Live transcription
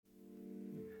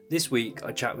This week,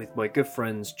 I chat with my good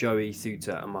friends Joey,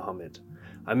 Thuta and Mohammed.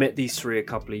 I met these three a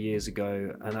couple of years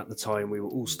ago, and at the time we were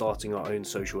all starting our own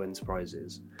social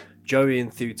enterprises. Joey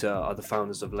and Thuta are the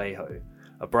founders of Leiho,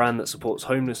 a brand that supports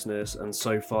homelessness, and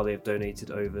so far they have donated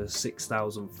over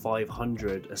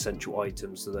 6,500 essential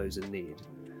items to those in need.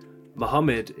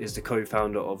 Mohammed is the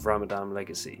co-founder of Ramadan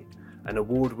Legacy, an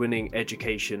award-winning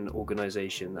education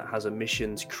organisation that has a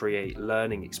mission to create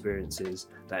learning experiences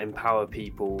that empower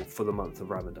people for the month of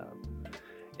Ramadan.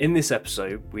 In this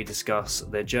episode, we discuss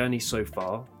their journey so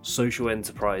far, social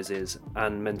enterprises,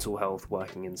 and mental health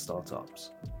working in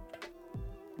startups.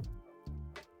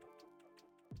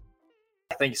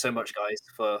 Thank you so much, guys,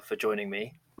 for joining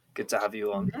me. Good to have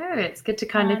you on. No, it's good to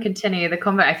kind of continue the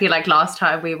convo. I feel like last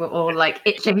time we were all like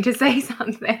itching to say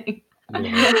something. I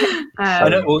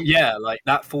know, well, yeah, like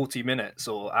that 40 minutes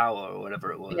or hour or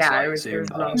whatever it was. Yeah, like, it was Zoom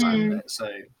long. So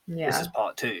this is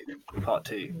part two.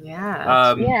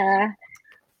 Yeah.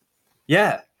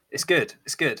 Yeah, it's good.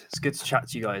 It's good to chat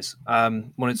to you guys.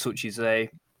 Wanted to talk to you today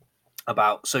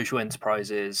about social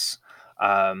enterprises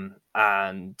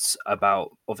and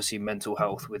about obviously mental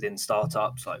health within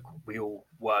startups. Like we all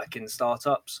work in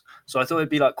startups, so I thought it'd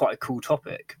be like quite a cool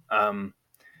topic.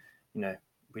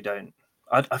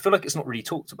 I feel like it's not really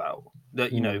talked about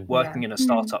that, working in a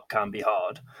startup can be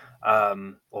hard,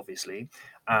 obviously.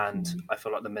 And I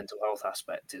feel like the mental health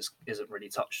aspect isn't really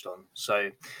touched on.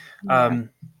 So,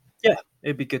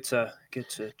 it'd be good to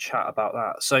chat about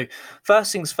that. So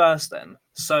first things first then.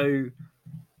 So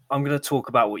I'm going to talk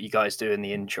about what you guys do in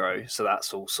the intro. So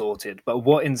that's all sorted. But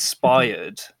what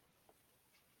inspired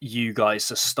you guys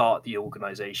to start the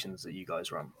organizations that you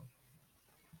guys run?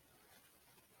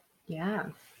 Yeah.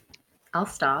 I'll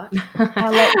start.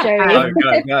 I'll let Joey.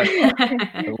 Go.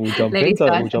 We'll jump Ladies in.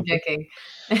 first, I'm joking.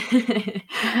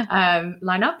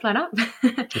 Line up. So,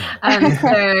 I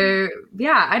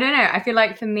don't know. I feel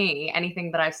like for me,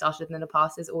 anything that I've started in the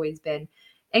past has always been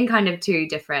in kind of two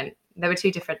different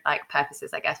like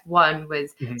purposes, I guess. One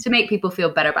was to make people feel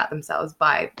better about themselves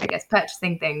by, I guess,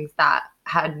 purchasing things that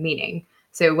had meaning.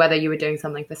 So whether you were doing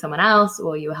something for someone else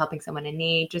or you were helping someone in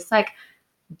need, just like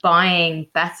buying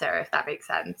better, if that makes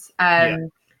sense.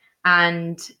 And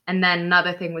then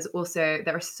another thing was also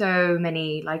there are so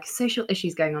many like social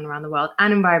issues going on around the world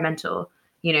and environmental,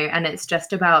 and it's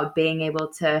just about being able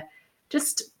to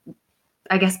just,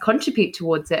 I guess, contribute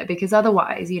towards it, because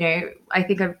otherwise, I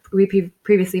think we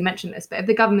previously mentioned this, but if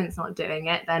the government's not doing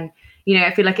it, then,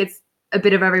 I feel like it's a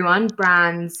bit of everyone,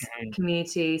 brands,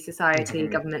 community, society,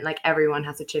 government, like everyone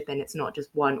has a chip in. It's not just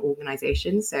one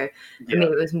organization. So for me,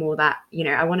 it was more that,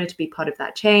 I wanted to be part of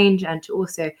that change and to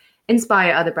also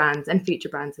inspire other brands and future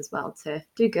brands as well to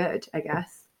do good, I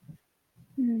guess.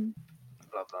 Love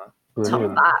that. Brilliant. Top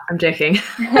of that, I'm joking.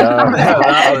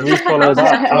 We'll follow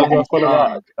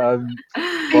that.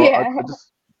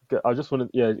 I just wanted,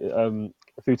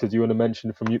 Thuta, do you want to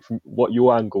mention from what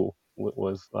your angle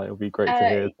was? Like, it'll be great to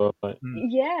hear as well. Like.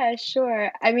 Yeah,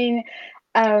 sure. I mean,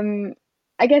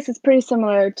 I guess it's pretty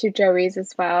similar to Joey's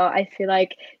as well. I feel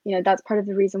like, that's part of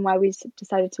the reason why we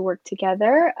decided to work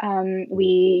together.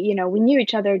 We knew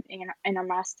each other in our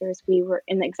masters. We were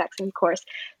in the exact same course,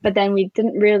 but then we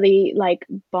didn't really like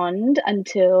bond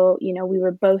until, we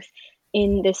were both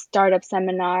in this startup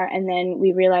seminar, and then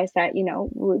we realized that,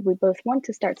 we both want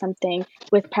to start something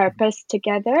with purpose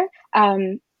together.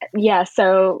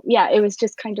 It was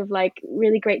just kind of like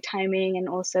really great timing, and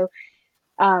also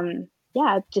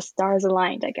just stars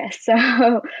aligned, I guess.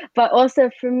 So, but also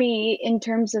for me, in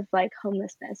terms of like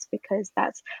homelessness, because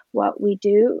that's what we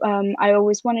do, I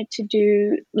always wanted to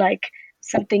do like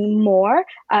something more.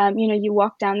 You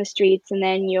walk down the streets and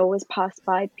then you always pass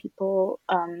by people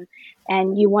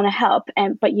and you want to help,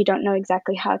 but you don't know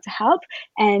exactly how to help.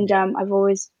 And I've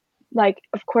always, like,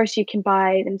 of course you can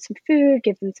buy them some food,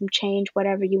 give them some change,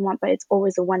 whatever you want, but it's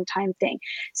always a one-time thing.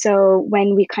 So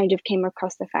when we kind of came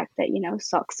across the fact that,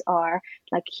 socks are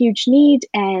like huge need,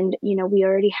 and, we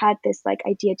already had this like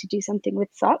idea to do something with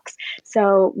socks.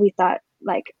 So we thought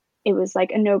like it was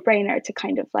like a no-brainer to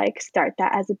kind of like start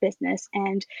that as a business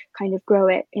and kind of grow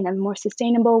it in a more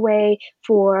sustainable way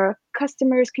for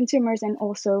customers, consumers, and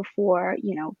also for,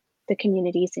 the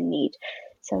communities in need.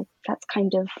 So that's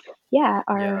kind of,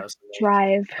 our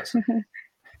drive.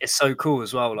 It's so cool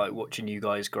as well, like watching you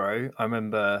guys grow. I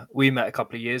remember we met a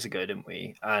couple of years ago, didn't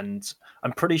we? And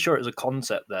I'm pretty sure it was a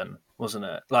concept then, wasn't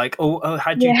it? Like,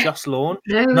 had you just launched?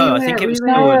 No, I think it was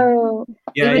still.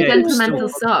 Gentlemental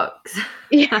socks.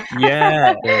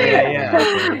 Yeah.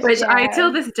 Which I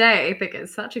till this day think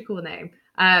is such a cool name.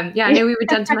 I know we were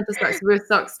Gentlemental Socks. We were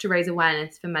socks to raise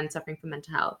awareness for men suffering from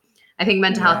mental health. I think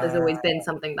mental health has always been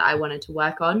something that I wanted to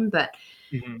work on, but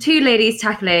Mhm. two ladies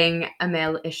tackling a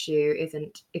male issue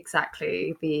isn't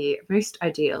exactly the most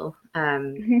ideal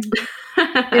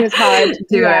It was hard.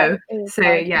 duo. Yeah, it was So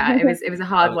hard. yeah, it was a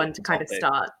hard Oh, one to kind of topic.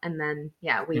 start, and then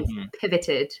we Mhm.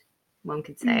 pivoted, one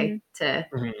could say, to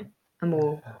Mhm. a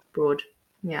more broad.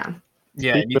 Yeah.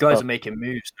 Yeah, and you guys are making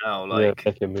moves now, like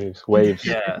making moves, waves.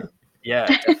 yeah,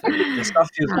 definitely. The stuff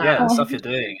the Oh. stuff you're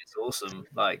doing is awesome.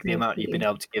 Like the Thank amount you've been you.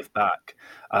 able to give back,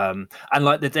 and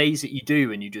like the days that you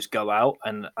do, and you just go out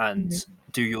and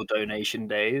do your donation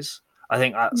days. I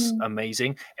think that's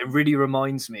amazing. It really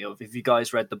reminds me of, if you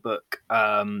guys read the book.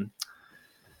 I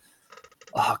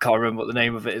can't remember what the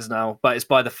name of it is now, but it's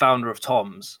by the founder of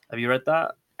Tom's. Have you read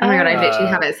that? Oh my god, I literally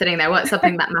have it sitting there. What's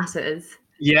something that matters?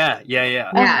 Yeah. Yeah,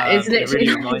 it's It literally.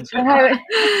 really reminds me of that.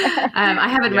 I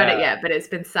haven't read it Yeah. yet, but it's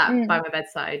been sat by my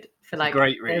bedside for like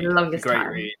Great read. the longest Great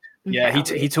time. read. Okay, Yeah, I'll read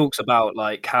he it. talks about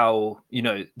like how, you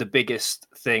know, the biggest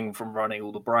thing from running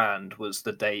all the brand was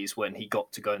the days when he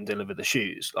got to go and deliver the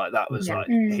shoes. Like that was Yeah. like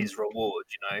his reward,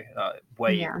 you know,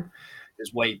 it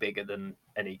was way bigger than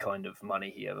any kind of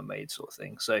money he ever made, sort of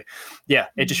thing. So yeah,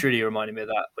 it just really reminded me of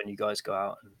that when you guys go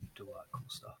out and do all that cool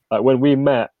stuff. Like when we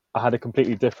met, I had a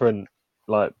completely different,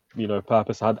 like, you know,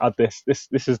 purpose. I had this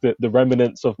is the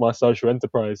remnants of my social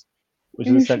enterprise, which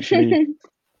is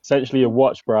essentially a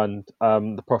watch brand,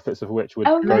 the profits of which would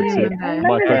Oh, go right. to I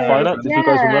remember microfinance, this. if you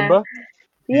guys remember.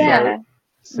 Yeah.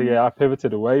 So yeah, I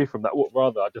pivoted away from that. Well,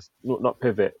 rather, I just not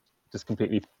pivot, just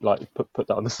completely like put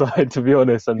that on the side, to be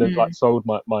honest, and then like sold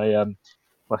my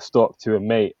my stock to a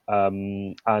mate.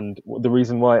 And the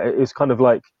reason why it's kind of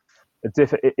like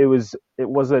it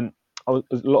wasn't.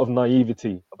 There's a lot of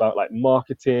naivety about like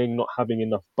marketing, not having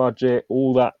enough budget,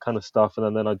 all that kind of stuff.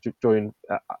 And then I joined.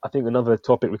 I think another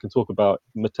topic we can talk about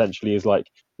potentially is like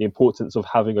the importance of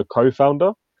having a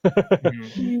co-founder.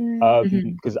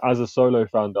 Because as a solo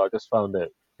founder, I just found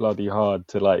it bloody hard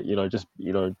to like, you know, just,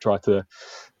 you know, try to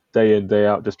day in, day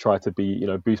out, just try to be, you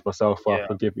know, boost myself up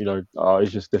and give, you know,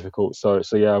 it's just difficult. So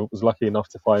yeah, I was lucky enough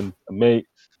to find a mate,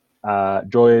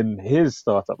 join his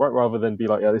startup, right? Rather than be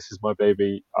like, yeah, this is my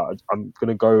baby. I'm going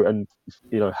to go and,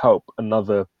 you know, help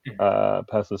another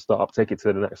person start up, take it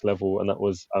to the next level. And that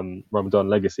was Ramadan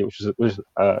Legacy, which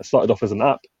started off as an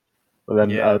app. And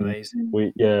then amazing.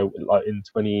 like in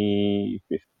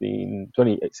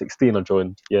 2016 I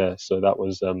joined. Yeah, so that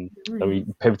was and we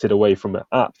pivoted away from an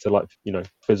app to like, you know,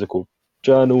 physical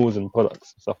journals and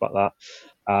products and stuff like that.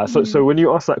 So when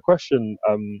you asked that question,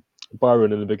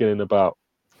 Byron, in the beginning about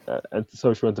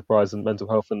social enterprise and mental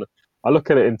health, and I look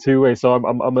at it in two ways. So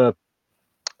I'm a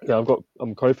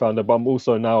co-founder, but I'm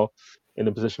also now in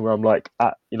a position where I'm like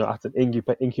at an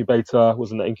incubator,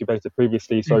 was in the incubator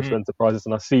previously, social enterprises,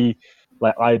 and I see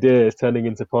like ideas turning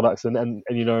into products, and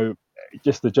you know,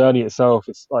 just the journey itself.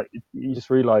 It's like you just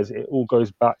realize it all goes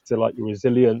back to like your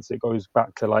resilience. It goes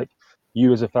back to like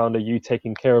you as a founder, you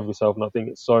taking care of yourself, and I think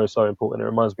it's so important. It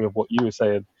reminds me of what you were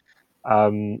saying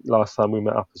last time we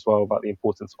met up as well, about the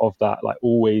importance of that, like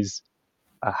always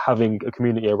having a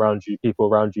community around you, people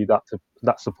around you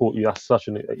that support you. That's such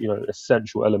an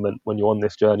essential element when you're on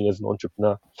this journey as an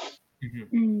entrepreneur.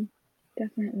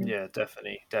 Definitely. Yeah,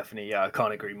 definitely. Yeah, I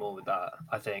can't agree more with that.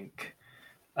 I think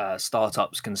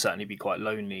startups can certainly be quite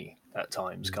lonely at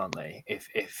times, can't they? If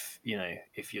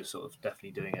you're sort of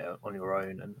definitely doing it on your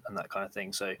own and that kind of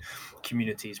thing. So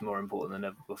community is more important than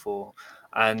ever before.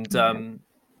 And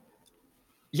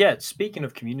speaking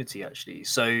of community, actually,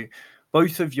 so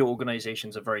both of your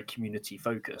organizations are very community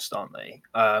focused, aren't they?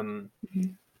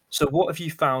 So what have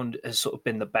you found has sort of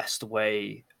been the best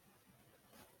way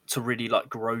to really like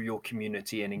grow your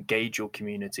community and engage your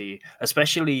community,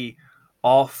 especially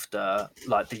after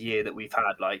like the year that we've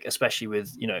had, like especially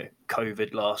with, you know,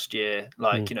 COVID last year,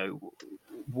 like, you know,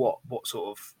 what sort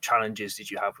of challenges did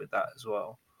you have with that as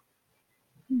well?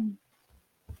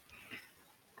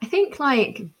 I think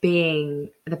like being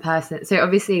the person, so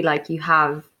obviously like you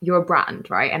have your brand,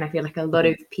 right? And I feel like a lot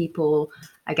of people,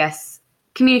 I guess,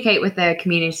 communicate with their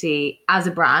community as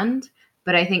a brand,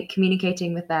 but I think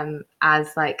communicating with them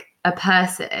as like a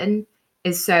person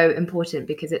is so important,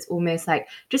 because it's almost like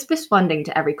just responding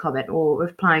to every comment or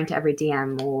replying to every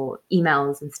DM or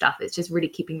emails and stuff. It's just really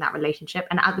keeping that relationship.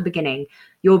 And at the beginning,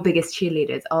 your biggest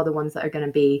cheerleaders are the ones that are going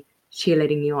to be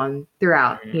cheerleading you on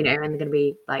throughout, you know, and they're going to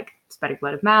be like spreading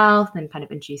word of mouth and kind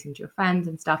of introducing to your friends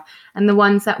and stuff. And the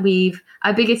ones that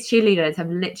our biggest cheerleaders have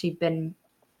literally been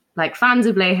like fans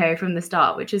of Leiho from the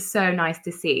start, which is so nice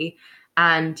to see.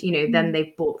 And, you know, then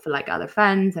they've bought for like other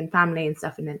friends and family and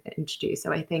stuff and then introduced.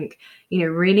 So I think, you know,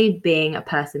 really being a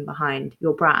person behind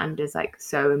your brand is like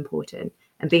so important.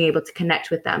 and being able to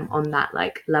connect with them on that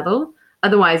like level.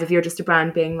 Otherwise, if you're just a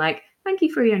brand being like, thank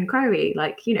you for your inquiry,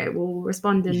 like, we'll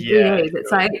respond in 3 days,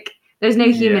 it's like there's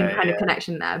no human kind of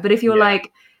connection there. But if you're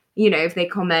like, if they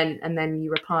comment and then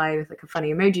you reply with like a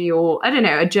funny emoji or I don't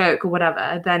know, a joke or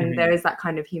whatever, then there is that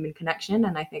kind of human connection,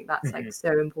 and I think that's like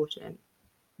so important.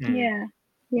 Yeah,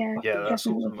 that's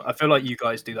definitely. awesome. I feel like you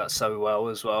guys do that so well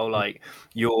as well. Like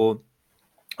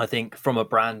I think from a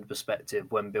brand perspective,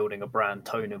 when building a brand,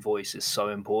 tone of voice is so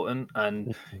important,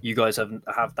 and you guys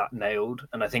have that nailed.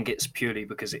 And I think it's purely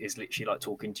because it is literally like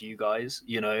talking to you guys,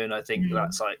 and I think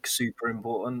that's like super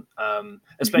important,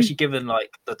 especially given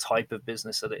like the type of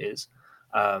business that it is.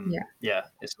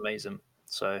 It's amazing.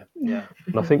 So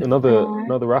and I think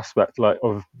another aspect like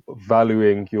of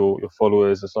valuing your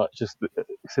followers is like it's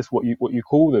just what you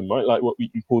call them, right? Like what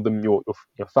you call them, your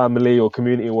family or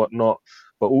community or whatnot,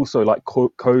 but also like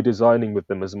co-designing with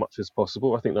them as much as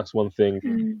possible. I think that's one thing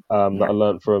that I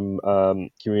learned from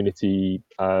community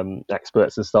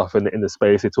experts and stuff in the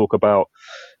space. They talk about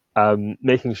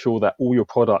making sure that all your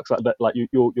products like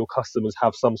your customers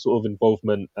have some sort of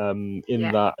involvement in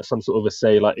that, some sort of a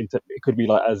say, like it could be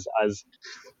like as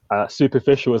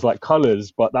superficial as like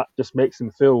colors, but that just makes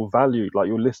them feel valued, like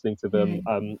you're listening to them.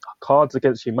 Cards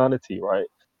Against Humanity, right?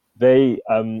 They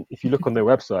if you look on their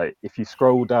website, if you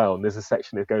scroll down, there's a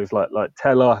section that goes like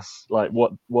tell us like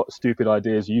what stupid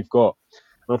ideas you've got.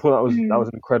 And I thought that was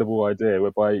an incredible idea,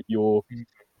 whereby you're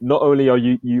not only are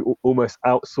you almost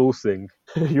outsourcing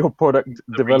your product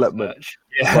development,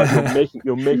 but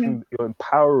you're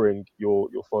empowering your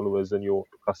followers and your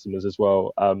customers as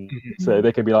well. So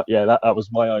they can be like, that was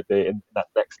my idea in that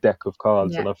next deck of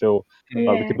cards. And I feel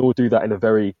like we can all do that in a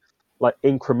very like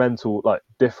incremental, like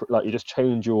different, like you just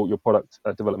change your product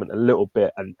development a little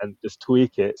bit and just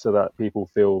tweak it so that people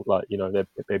feel like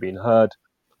they're being heard.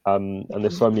 And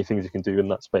there's so many things you can do in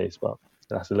that space, but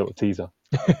that's a little teaser.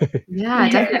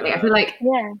 Definitely. I feel like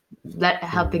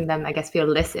helping them, I guess, feel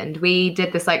listened. We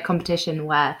did this like competition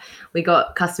where we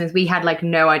got customers. We had like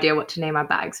no idea what to name our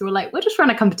bags, so we're like, we'll just run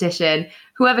a competition.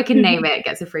 Whoever can name it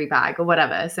gets a free bag or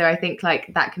whatever. So I think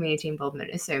like that community involvement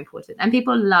is so important, and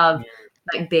people love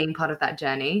like being part of that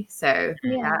journey. So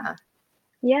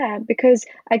yeah, because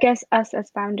I guess us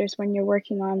as founders, when you're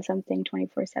working on something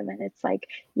 24/7, it's like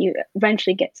you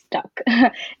eventually get stuck.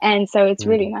 And so it's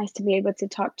really nice to be able to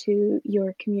talk to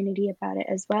your community about it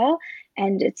as well.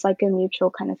 And it's like a mutual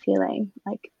kind of feeling,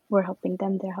 like we're helping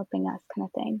them, they're helping us kind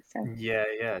of thing. So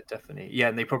yeah, definitely. Yeah,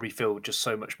 and they probably feel just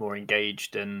so much more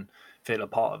engaged and feel a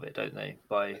part of it, don't they?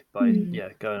 By going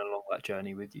along that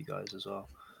journey with you guys as well.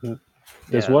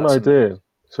 There's one idea.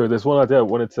 So there's one idea I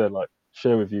wanted to like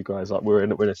share with you guys. Like we're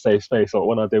in a safe space. Like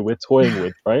one idea we're toying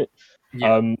with, right?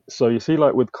 So you see,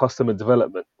 like with customer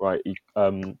development, right?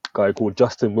 Guy called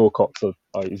Justin Wilcox.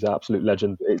 He's an absolute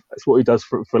legend. It's what he does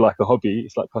for like a hobby.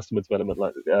 It's like customer development,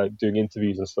 like doing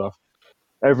interviews and stuff.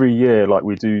 Every year, like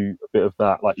we do a bit of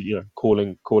that, like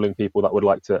calling people that would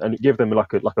like to, and give them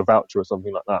like a voucher or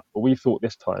something like that. But we thought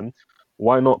this time,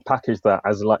 why not package that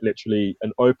as like literally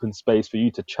an open space for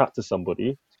you to chat to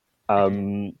somebody,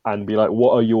 and be like,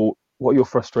 what are your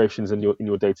frustrations in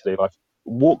your day-to-day life?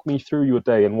 Walk me through your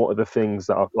day, and what are the things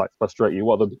that are like frustrate you?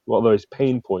 What are those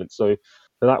pain points? So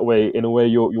that way, in a way,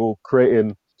 you're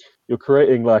creating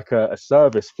like a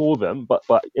service for them, but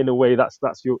in a way that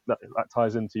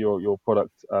ties into your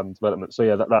product development. So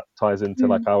that ties into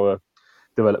like our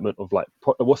development of like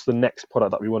what's the next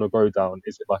product that we want to go down.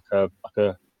 Is it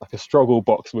like a struggle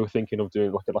box? We were thinking of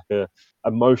doing like a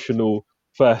emotional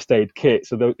first aid kit.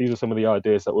 So these are some of the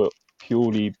ideas that were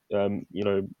purely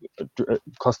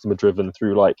customer driven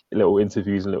through like little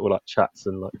interviews and little like chats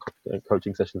and like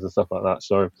coaching sessions and stuff like that.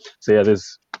 So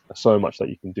there's so much that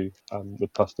you can do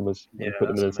with customers and put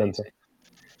them in the center.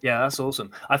 Yeah, that's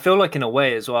awesome. I feel like in a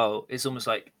way as well, it's almost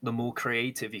like the more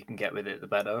creative you can get with it, the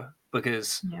better,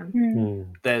 because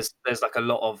there's like a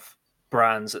lot of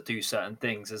brands that do certain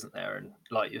things, isn't there? And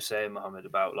like you're saying, Mohammed,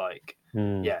 about like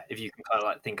if you can kind of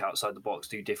like think outside the box,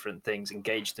 do different things,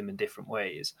 engage them in different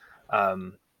ways. That's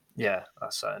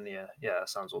certainly that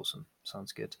sounds awesome.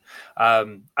 Sounds good.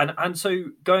 And so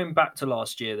going back to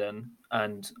last year then,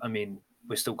 and I mean,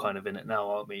 we're still kind of in it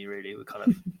now, aren't we? Really, we're kind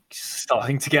of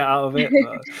starting to get out of it,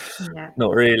 but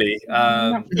not really.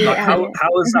 Like how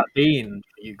has that been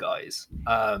for you guys?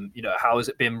 How has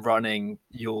it been running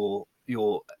your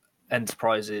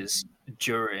enterprises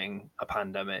during a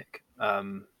pandemic?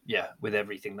 With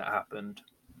everything that happened.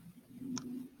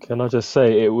 Can I just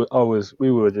say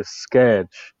we were just scared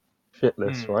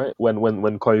shitless, right? When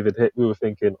COVID hit, we were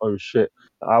thinking, oh shit,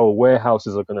 our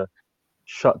warehouses are gonna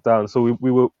shut down. So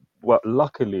we were, well,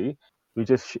 luckily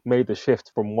made the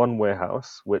shift from one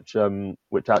warehouse, which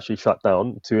actually shut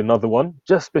down, to another one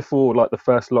just before like the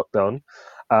first lockdown,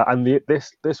 and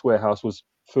this warehouse was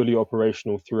fully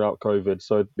operational throughout COVID.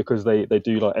 So because they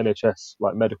do like NHS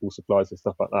like medical supplies and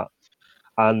stuff like that,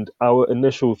 and our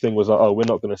initial thing was like, oh, we're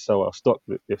not going to sell our stock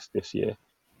this year.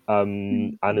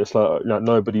 And it's like,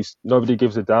 nobody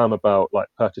gives a damn about like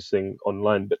purchasing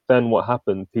online. But then what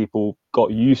happened? People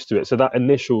got used to it. So that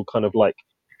initial kind of like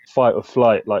fight or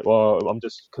flight, like, well, I'm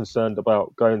just concerned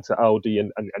about going to Aldi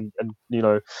and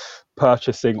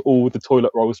purchasing all the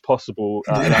toilet rolls possible.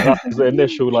 That was the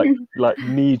initial like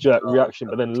knee jerk reaction.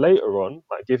 But then later on,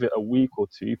 like give it a week or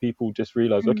two, people just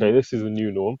realize, okay, this is the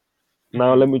new norm.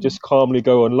 Now let me just calmly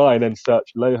go online and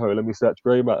search Leiho, let me search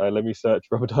Grey Matter, let me search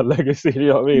Ramadan Legacy. You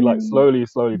know what I mean? Like slowly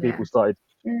people started,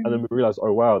 and then we realized,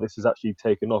 oh wow, this is actually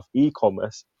taken off.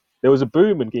 E-commerce. There was a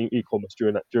boom in e-commerce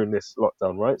during this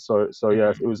lockdown, right? So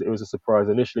yeah, it was a surprise.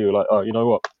 Initially, we were like, oh, you know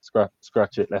what?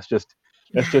 Scratch it. Let's just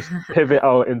pivot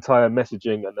our entire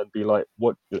messaging and then be like,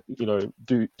 what,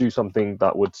 do something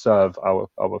that would serve our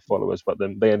followers. But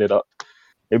then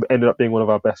it ended up being one of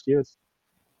our best years.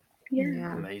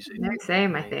 Yeah. Amazing. No,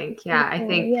 same, I think. Yeah, I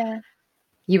think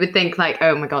you would think like,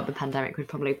 oh my God, the pandemic would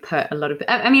probably put a lot of,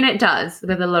 I mean, it does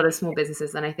with a lot of small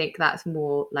businesses. And I think that's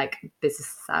more like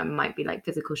businesses that might be like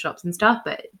physical shops and stuff,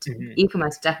 but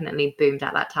e-commerce definitely boomed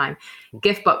at that time.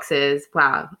 Gift boxes,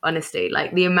 wow, honestly,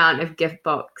 like the amount of gift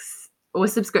box or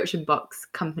subscription box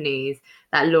companies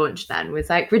that launched then was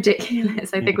like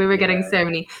ridiculous. I think we were getting so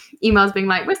many emails being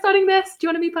like, we're starting this, do you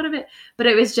want to be part of it? But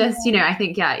it was just, I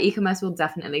think, e-commerce will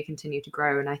definitely continue to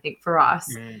grow. And I think for us,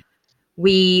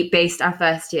 we based our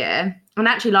first year, and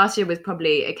actually last year was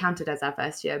probably, it counted as our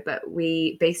first year, but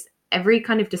we based every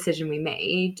kind of decision we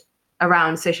made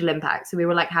around social impact. So we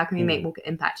were like, how can we make more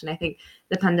impact? And I think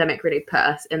the pandemic really put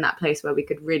us in that place where we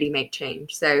could really make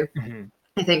change. So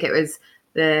I think it was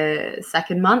the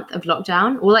second month of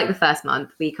lockdown, or like the first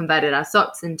month, we converted our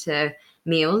socks into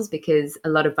meals because a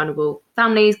lot of vulnerable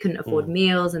families couldn't afford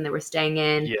meals and they were staying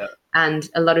in, and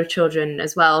a lot of children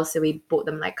as well. So we bought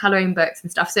them like coloring books and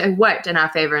stuff. So it worked in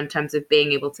our favor in terms of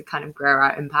being able to kind of grow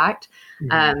our impact.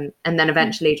 And then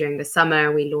eventually during the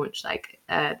summer, we launched like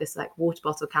this like water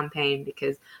bottle campaign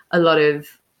because a lot of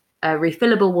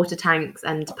refillable water tanks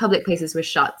and public places were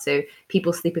shut, so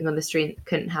people sleeping on the street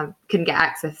couldn't get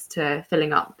access to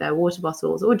filling up their water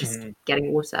bottles or just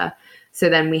getting water. So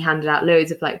then we handed out loads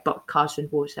of like box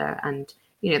cartoned water, and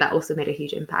that also made a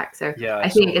huge impact. So I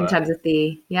think in terms of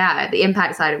the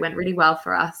impact side, it went really well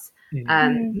for us.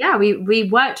 We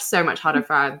worked so much harder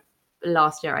for our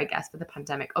last year, I guess, for the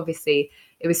pandemic. Obviously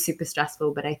it was super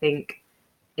stressful, but I think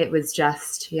it was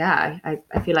just, I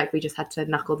feel like we just had to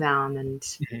knuckle down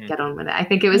and get on with it. I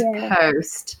think it was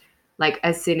post, like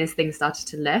as soon as things started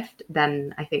to lift,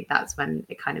 then I think that's when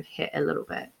it kind of hit a little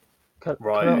bit. Can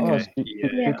I ask, do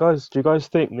you guys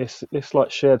think this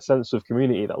like shared sense of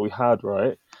community that we had,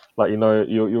 right? Like,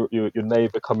 your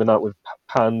neighbour coming out with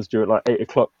pans during like 8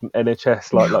 o'clock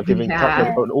NHS, like giving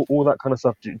and all that kind of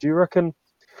stuff. Do you reckon?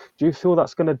 Do you feel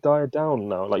that's going to die down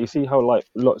now? Like, you see how like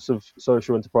lots of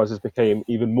social enterprises became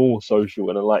even more social,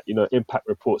 and like impact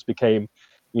reports became,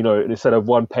 instead of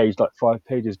 1 page, like 5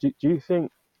 pages. Do you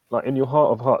think, like in your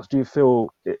heart of hearts, do you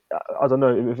feel I don't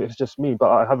know if it's just me, but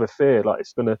I have a fear like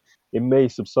it may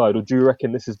subside, or do you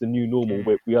reckon this is the new normal?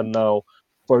 We are now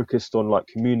focused on like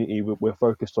community. We're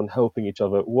focused on helping each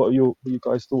other. What are your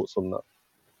guys' thoughts on that?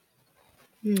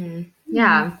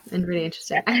 Yeah, and really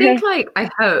interesting. I think I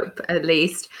hope at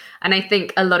least, and I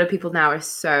think a lot of people now are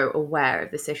so aware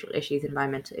of the social issues,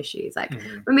 environmental issues. Like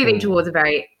we're moving towards a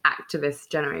very activist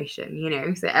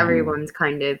generation, so everyone's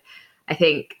kind of, I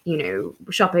think,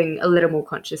 shopping a little more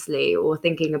consciously, or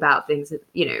thinking about things,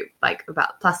 like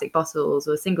about plastic bottles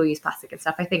or single-use plastic and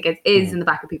stuff. I think it is in the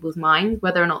back of people's minds.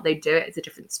 Whether or not they do it is a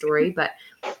different story, but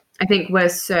I think we're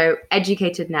so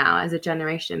educated now as a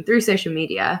generation through social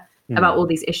media about all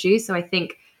these issues. So I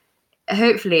think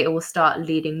hopefully it will start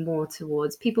leading more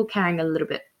towards people caring a little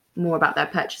bit more about their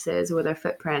purchases or their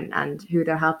footprint and who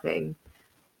they're helping.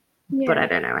 But I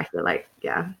don't know. I feel like,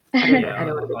 I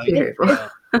don't want to be too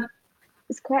hopeful.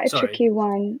 It's quite a tricky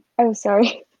one. Oh,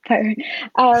 sorry, Byron.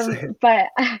 But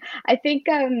I think,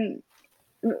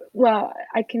 well,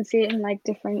 I can see it in like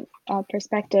different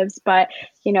perspectives, but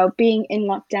being in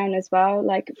lockdown as well,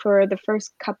 like for the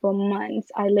first couple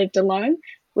months, I lived alone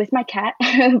with my cat,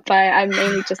 but I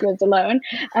mainly just lived alone.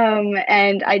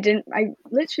 And I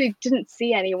literally didn't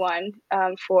see anyone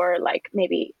for like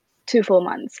maybe 2 full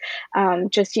months,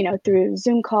 just, through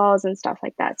Zoom calls and stuff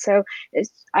like that. So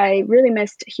I really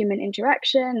missed human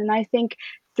interaction. And I think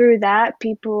through that,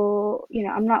 people,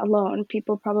 I'm not alone.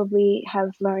 People probably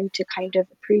have learned to kind of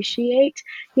appreciate,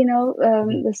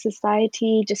 the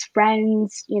society, just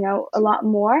friends, a lot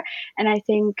more. And I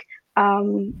think,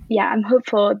 I'm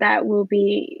hopeful that we'll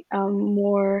be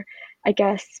more, I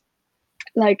guess,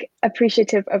 like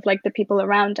appreciative of like the people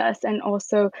around us, and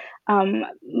also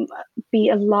be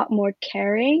a lot more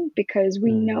caring, because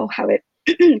we know how it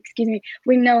excuse me,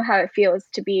 we know how it feels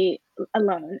to be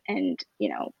alone and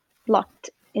locked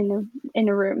in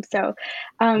a room. So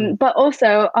but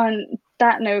also on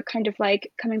that note, kind of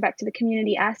like coming back to the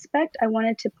community aspect, I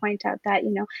wanted to point out that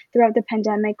throughout the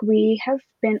pandemic we have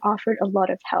been offered a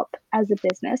lot of help as a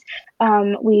business.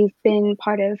 We've been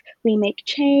part of We Make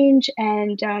Change,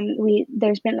 and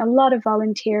there's been a lot of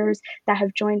volunteers that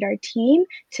have joined our team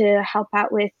to help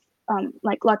out with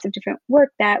like lots of different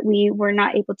work that we were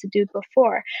not able to do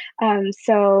before.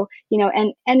 So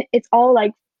and it's all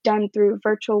like done through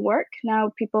virtual work.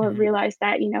 Now people have realized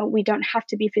that we don't have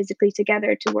to be physically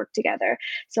together to work together.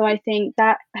 So I think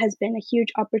that has been a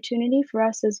huge opportunity for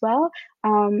us as well.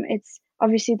 It's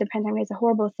obviously the pandemic is a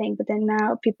horrible thing, but then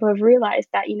now people have realized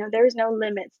that there is no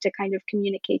limits to kind of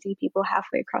communicating people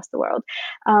halfway across the world.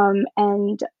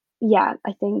 And yeah,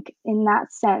 I think in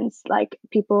that sense, like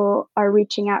people are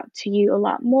reaching out to you a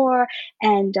lot more,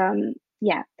 and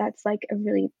that's like a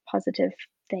really positive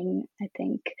thing, I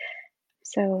think.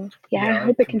 So I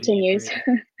hope it continues.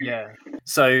 Yeah.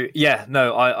 So yeah,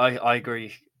 no, I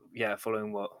agree. Yeah,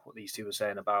 following what these two were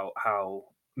saying about how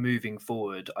moving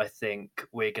forward, I think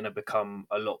we're going to become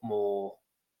a lot more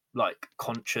like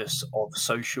conscious of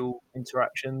social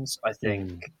interactions. I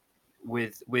think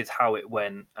with how it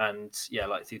went, and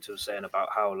like Theta was saying about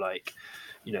how like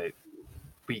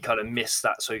we kind of miss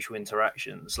that social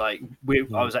interactions. Like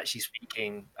I was actually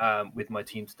speaking with my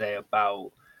team today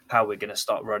about how we're going to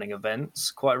start running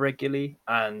events quite regularly,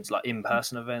 and like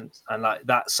in-person events, and like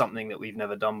that's something that we've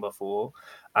never done before,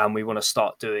 and we want to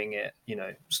start doing it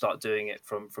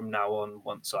from now on,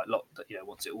 once like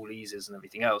once it all eases and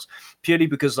everything else, purely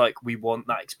because like we want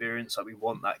that experience, like we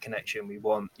want that connection, we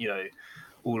want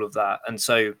all of that. And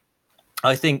so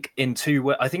I think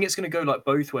I think it's going to go like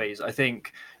both ways. I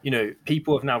think,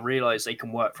 people have now realized they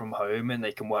can work from home and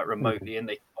they can work remotely and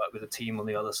they can work with a team on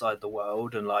the other side of the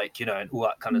world, and like, and all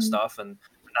that kind of stuff. And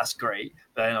that's great.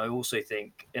 But then I also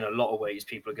think in a lot of ways,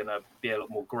 people are going to be a lot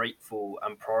more grateful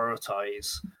and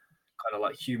prioritize kind of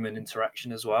like human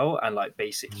interaction as well, and like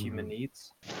basic human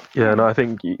needs. Yeah, no, I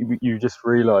think you just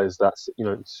realize that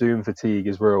Zoom fatigue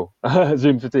is real.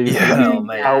 Zoom fatigue. How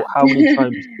many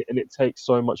times, and it takes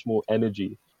so much more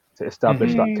energy to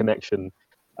establish that connection.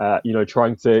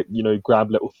 Trying to grab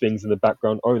little things in the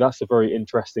background. Oh, that's a very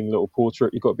interesting little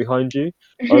portrait you got behind you.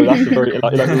 Oh, that's a very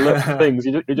like little things.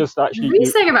 You just actually. What are you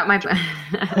saying about my?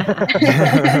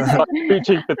 Like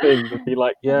reaching for things and be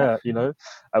like,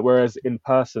 whereas in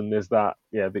person, there's that,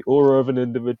 the aura of an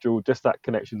individual, just that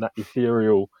connection, that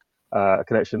ethereal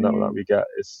connection that we get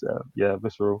is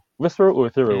visceral or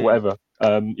ethereal, whatever.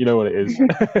 You know what it is.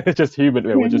 It's just human.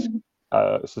 We're just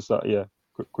society,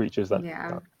 creatures that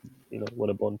want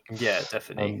to bond. Yeah,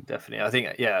 definitely. I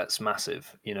think it's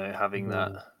massive. Having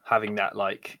that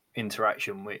like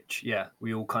interaction, which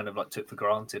we all kind of like took for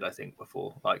granted, I think,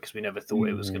 before, like, because we never thought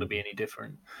it was going to be any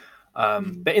different.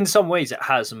 But in some ways, it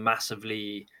has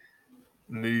massively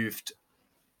moved,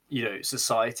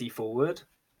 society forward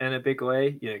in a big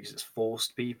way, because it's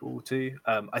forced people to.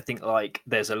 I think like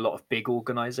there's a lot of big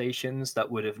organizations that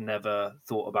would have never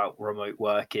thought about remote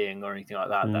working or anything like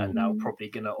that that are now probably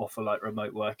going to offer like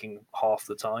remote working half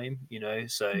the time,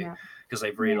 so because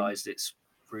they've realized it's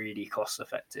really cost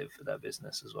effective for their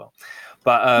business as well.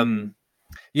 But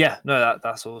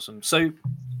that's awesome. So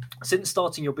since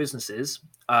starting your businesses,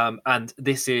 and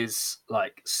this is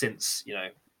like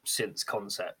since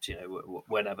concept,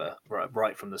 whenever,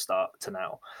 right from the start to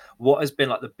now, what has been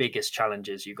like the biggest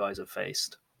challenges you guys have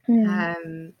faced?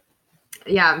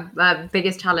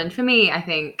 Biggest challenge for me, I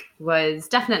think, was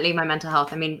definitely my mental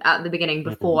health. I mean, at the beginning,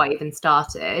 before I even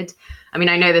started, I mean,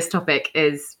 I know this topic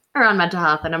is around mental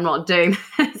health and I'm not doing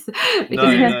this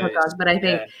because of this podcast, but I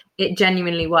think it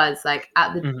genuinely was like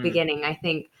at the beginning, I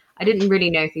think I didn't really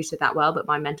know Thusha that well, but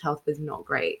my mental health was not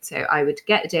great. So I would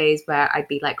get days where I'd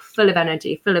be like full of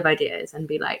energy, full of ideas, and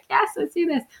be like, yes, let's do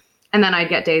this. And then I'd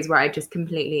get days where I just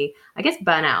completely, I guess,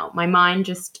 burn out. My mind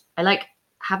I like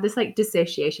have this like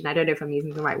dissociation. I don't know if I'm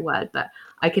using the right word, but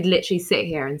I could literally sit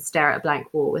here and stare at a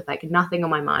blank wall with like nothing on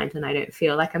my mind, and I don't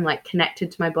feel like I'm like connected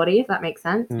to my body, if that makes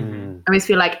sense. I always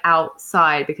feel like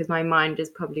outside because my mind is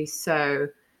probably so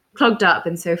clogged up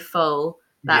and so full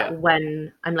that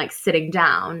when I'm like sitting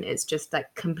down, it's just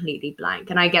like completely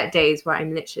blank. And I get days where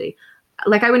I'm literally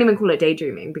like, I wouldn't even call it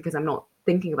daydreaming because I'm not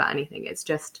thinking about anything. It's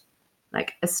just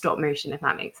like a stop motion, if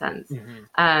that makes sense.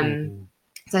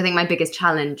 So I think my biggest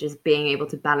challenge is being able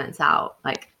to balance out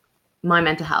like my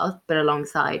mental health, but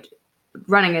alongside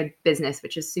running a business,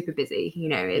 which is super busy. You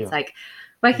know, it's like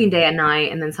working day and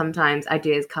night, and then sometimes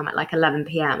ideas come at like 11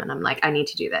 p.m. and I'm like, I need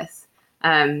to do this.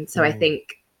 So I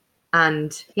think,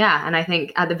 and I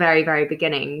think at the very, very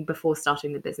beginning, before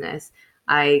starting the business,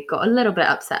 I got a little bit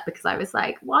upset because I was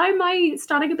like, why am I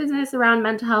starting a business around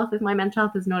mental health if my mental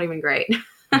health is not even great?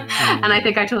 And I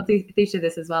think I told Thesha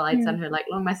this as well. I'd send her like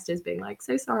long messages being like,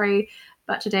 so sorry,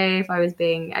 but today if I was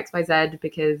being XYZ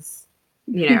because,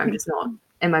 you know, I'm just not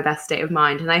in my best state of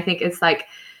mind. And I think it's like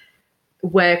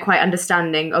we're quite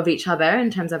understanding of each other in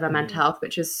terms of our mental health,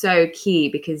 which is so key,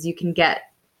 because you can get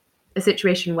a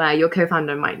situation where your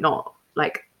co-founder might not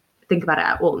like think about it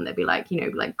at all, and they'd be like, you know,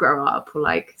 like grow up, or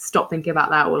like stop thinking about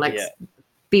that, or like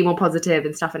be more positive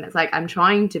and stuff. And it's like, I'm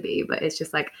trying to be, but it's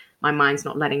just like my mind's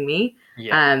not letting me.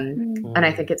 And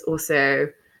I think it's also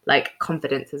like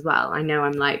confidence as well. I know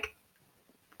I'm like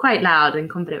quite loud and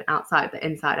confident outside, but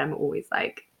inside I'm always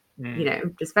like, you know,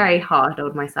 just very hard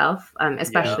on myself,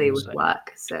 especially with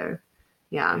work. So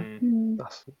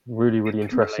that's really, really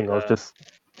interesting. I was just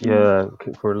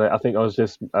I think I was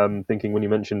just thinking when you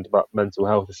mentioned about mental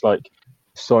health, it's like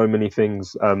so many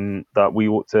things that we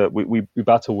ought to we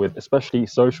battle with, especially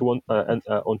social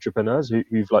entrepreneurs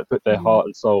who've like put their heart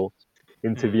and soul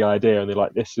into the idea, and they're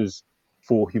like, this is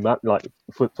for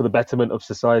for the betterment of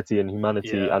society and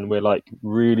humanity, and we're like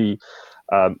really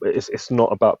it's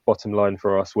not about bottom line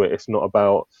for us, where it's not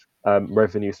about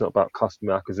revenue, it's not about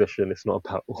customer acquisition, it's not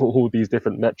about all these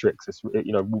different metrics. It's,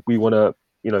 you know, we want to,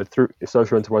 you know, through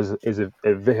social enterprise is a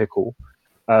vehicle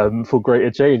for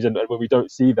greater change, and when we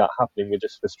don't see that happening, we're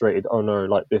just frustrated. Oh no,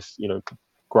 like this, you know,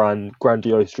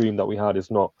 grandiose dream that we had is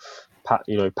not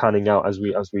panning out as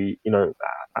we as we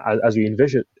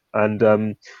envisioned.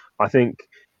 And I think,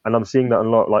 and I'm seeing that a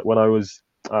lot, like when I was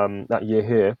that year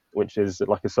here, which is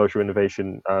like a social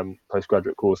innovation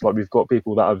postgraduate course, like we've got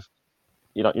people that have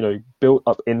you know built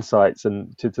up insights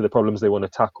and to the problems they want to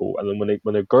tackle, and then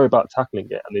when they go about tackling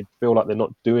it and they feel like they're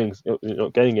not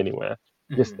getting anywhere,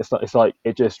 it's like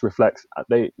it just reflects,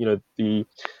 the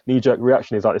knee-jerk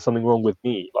reaction is like, there's something wrong with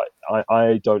me, like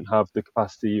I don't have the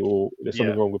capacity, or there's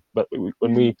something wrong with, but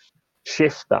when we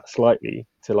shift that slightly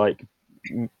to like,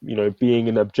 you know, being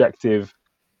an objective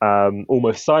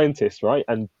almost scientist, right,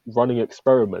 and running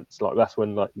experiments, like that's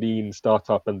when like lean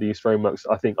startup and these frameworks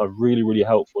I think are really, really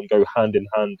helpful and go hand in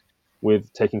hand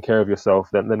with taking care of yourself.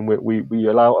 Then we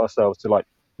allow ourselves to like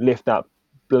lift that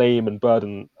blame and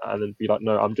burden and then be like,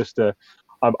 no, I'm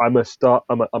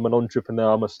an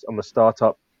entrepreneur, I'm a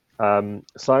startup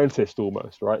scientist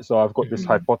almost, right? So I've got this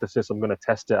hypothesis, I'm going to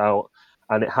test it out,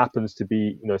 and it happens to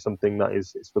be, you know, something that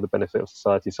is for the benefit of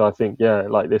society. So I think,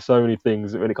 like there's so many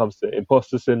things when it comes to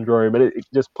imposter syndrome, and it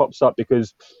just pops up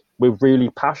because we're really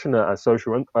passionate as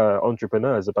social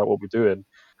entrepreneurs about what we're doing,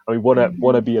 and we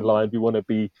want to be aligned. We want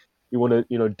to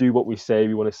you know, do what we say.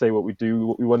 We want to say what we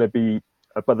do. We want to be.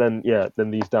 But then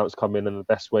these doubts come in, and the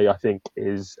best way I think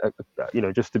is, you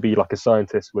know, just to be like a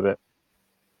scientist with it.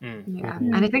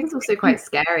 And I think it's also quite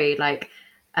scary, like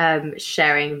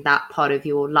sharing that part of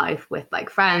your life with like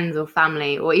friends or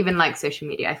family, or even like social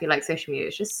media. I feel like social media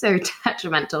is just so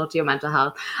detrimental to your mental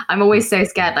health. I'm always so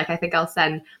scared. Like I think I'll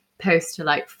send posts to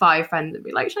like 5 friends and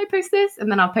be like, should I post this?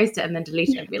 And then I'll post it and then delete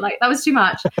it and be like, that was too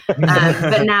much. But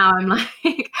now I'm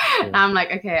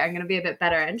like, okay, I'm going to be a bit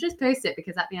better and just post it,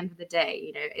 because at the end of the day,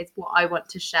 you know, it's what I want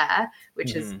to share,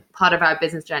 which is part of our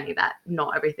business journey, that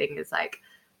not everything is like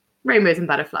rainbows and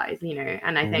butterflies, you know.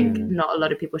 And I think not a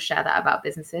lot of people share that about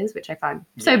businesses, which I find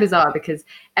so bizarre, because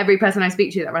every person I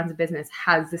speak to that runs a business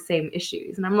has the same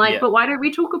issues, and I'm like, but why don't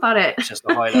we talk about it? It's just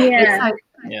a highlight. It's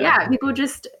like, people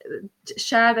just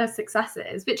share their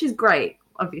successes, which is great,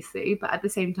 obviously, but at the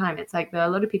same time, it's like there are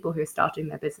a lot of people who are starting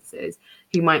their businesses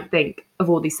who might think of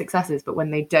all these successes, but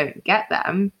when they don't get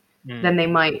them, then they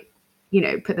might, you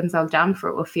know, put themselves down for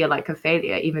it or feel like a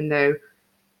failure, even though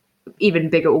even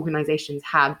bigger organizations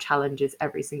have challenges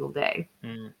every single day.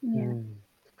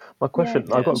 My question,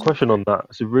 I've got a question on that.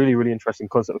 It's a really, really interesting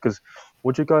concept, because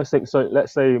what do you guys think? So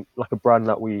let's say like a brand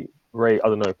that we rate, I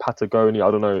don't know, Patagonia, I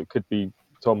don't know, it could be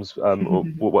Tom's or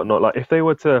whatnot. Like if they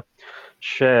were to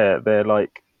share their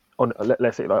like on,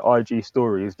 let's say like IG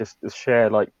stories, just share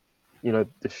like, you know,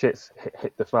 the shit's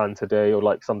hit the fan today, or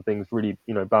like something's really,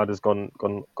 you know, bad has gone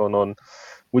on.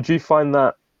 Would you find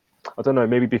that, I don't know,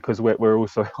 maybe because we're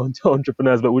also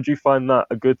entrepreneurs, but would you find that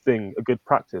a good thing, a good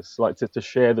practice, like to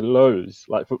share the lows,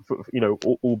 like for you know,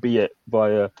 albeit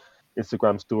via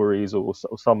Instagram stories or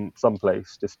some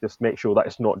place. Just make sure that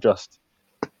it's not just,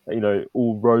 you know,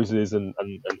 all roses and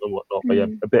whatnot, but yeah,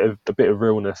 a bit of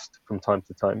realness from time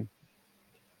to time.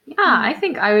 Yeah, I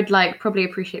think I would like probably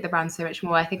appreciate the brand so much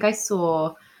more. I think I saw,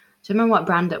 I don't remember what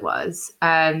brand it was.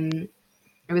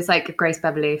 It was like Grace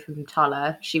Beverly from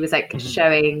Tala. She was like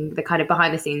showing the kind of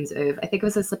behind the scenes of, I think it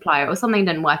was a supplier or something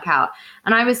didn't work out.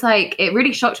 And I was like, it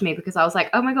really shocked me because I was like,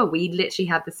 oh my God, we literally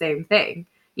had the same thing,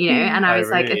 you know? And I was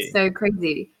like, it's so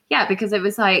crazy. Yeah, because it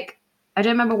was like, I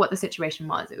don't remember what the situation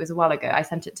was. It was a while ago. I think I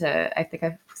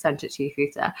sent it to you,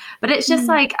 Futa. But it's just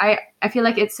like, I feel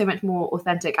like it's so much more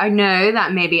authentic. I know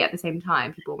that maybe at the same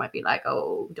time, people might be like,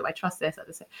 oh, do I trust this? At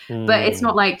the same? But it's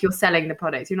not like you're selling the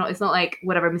product. It's not like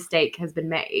whatever mistake has been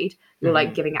made, you're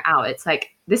like giving it out. It's like,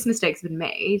 this mistake's been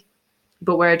made,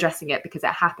 but we're addressing it because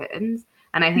it happens.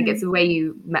 And I think it's the way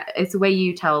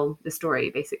you tell the story,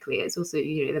 basically. It's also,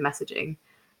 you know, the messaging,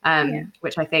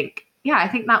 which I think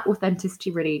that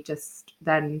authenticity really just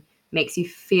then makes you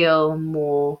feel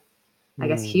more, I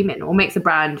guess, human, or makes a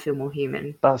brand feel more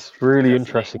human. That's really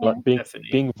interesting, like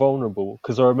being vulnerable.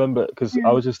 Because I remember,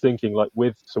 I was just thinking, like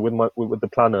with the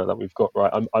planner that we've got,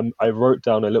 right? I wrote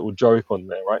down a little joke on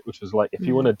there, right, which was like, if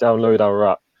you want to download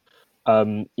our app,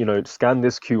 you know, scan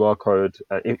this QR code.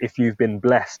 If you've been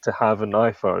blessed to have an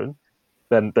iPhone,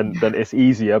 then it's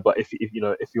easier. But if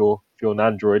you're an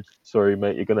Android, sorry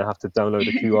mate, you're gonna have to download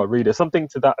a QR reader, something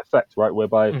to that effect, right?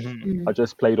 Whereby I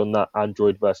just played on that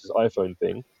Android versus iPhone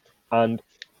thing, and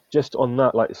just on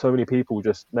that, like, so many people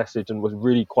just messaged and was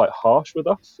really quite harsh with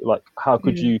us. Like, how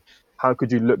could you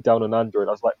look down on Android?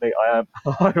 I was like, mate,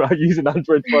 I use an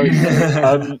Android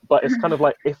phone. But it's kind of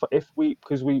like, if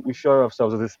because we show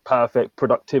ourselves as this perfect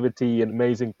productivity and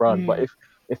amazing brand, but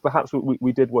if perhaps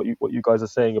we did what you guys are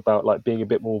saying about like being a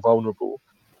bit more vulnerable,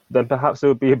 then perhaps it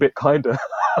would be a bit kinder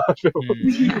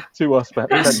to us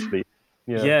potentially.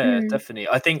 Yeah, definitely.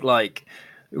 I think like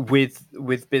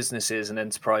with businesses and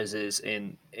enterprises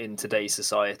in today's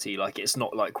society, like, it's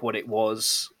not like what it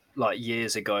was like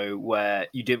years ago, where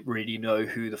you didn't really know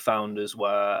who the founders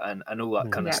were and all that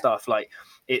kind of stuff. Like,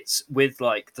 it's with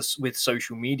with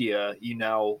social media, you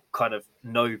now kind of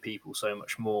know people so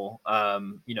much more,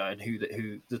 you know, and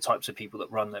who the types of people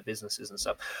that run their businesses and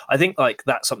stuff. I think like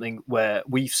that's something where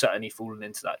we've certainly fallen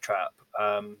into that trap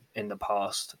in the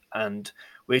past, and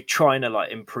we're trying to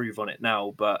like improve on it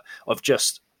now, but of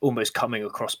just almost coming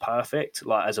across perfect,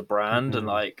 like, as a brand, and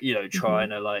like, you know, trying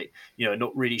to like, you know,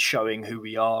 not really showing who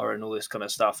we are and all this kind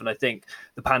of stuff. And I think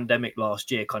the pandemic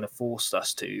last year kind of forced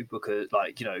us to, because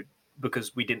like, you know,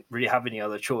 because we didn't really have any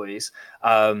other choice,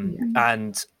 and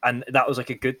that was like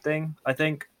a good thing, I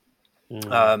think.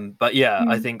 But yeah,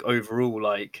 I think overall,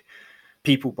 like,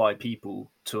 people buy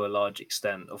people to a large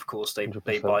extent. Of course, they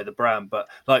buy the brand. But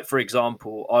like, for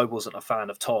example, I wasn't a fan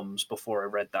of Tom's before I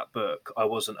read that book. I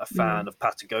wasn't a fan of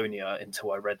Patagonia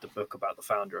until I read the book about the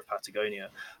founder of Patagonia.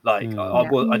 Like,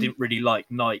 I didn't really like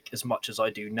Nike as much as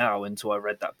I do now until I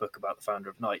read that book about the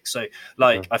founder of Nike. So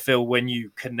like, I feel when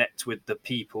you connect with the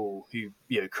people who,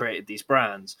 you know, created these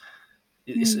brands,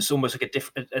 it's almost like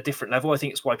a different level. I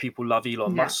think it's why people love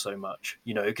Elon Musk so much,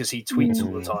 you know, because he tweets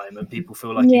all the time and people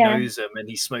feel like he knows him, and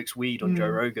he smokes weed on Joe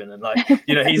Rogan, and like,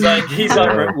 you know, he's like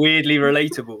weirdly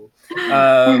relatable.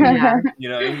 You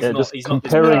know, he's not this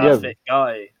perfect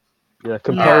guy. Yeah,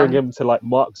 comparing him to like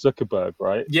Mark Zuckerberg,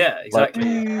 right? Yeah,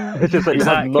 exactly. Like, it's just like you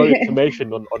have no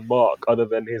information on Mark other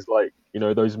than his, like, you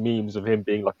know, those memes of him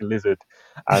being like a lizard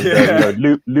and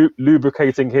you know,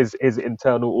 lubricating his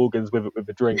internal organs with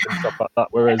a drink and stuff like that.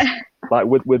 Whereas like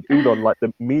with Elon, like,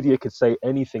 the media could say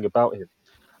anything about him,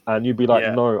 and you'd be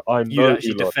like, no, I know you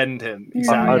actually Elon. Defend him.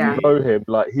 Exactly. I know him.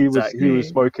 Like, he was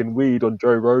smoking weed on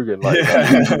Joe Rogan. Like,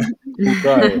 cool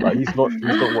guy. Like, he's not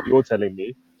what you're telling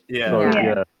me.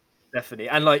 So, definitely.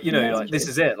 And like, you know, like, this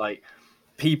is it, like,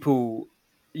 people,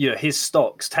 you know, his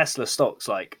stocks, Tesla stocks,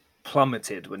 like,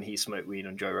 plummeted when he smoked weed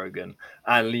on Joe Rogan,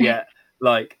 and yet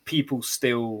like, people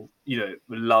still, you know,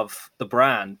 love the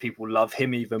brand, people love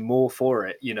him even more for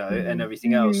it, you know, and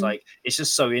everything else. Like, it's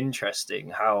just so interesting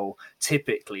how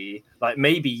typically, like,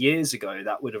 maybe years ago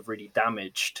that would have really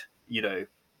damaged, you know,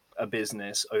 a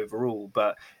business overall,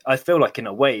 but I feel like in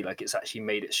a way, like, it's actually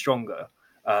made it stronger.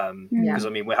 Because I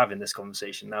mean, we're having this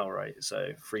conversation now, right? So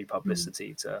free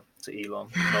publicity to Elon.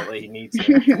 Not that he needs it.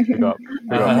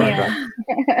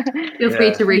 Feel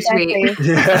free to retweet.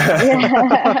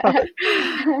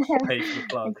 Pay for the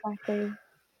plug. Exactly.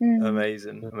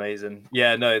 Amazing.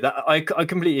 Yeah, no, that I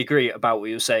completely agree about what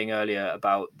you were saying earlier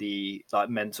about the like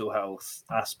mental health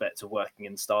aspect of working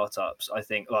in startups. I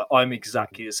think like I'm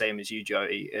exactly the same as you,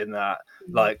 Joey, in that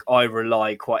like I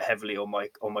rely quite heavily on my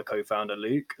co-founder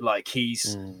Luke. Like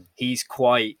he's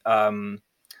quite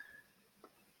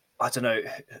I don't know.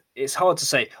 It's hard to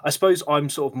say. I suppose I'm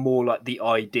sort of more like the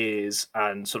ideas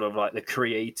and sort of like the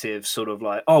creative sort of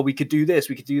like, oh, we could do this,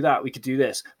 we could do that, we could do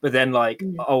this. But then like,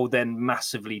 I'll then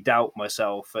massively doubt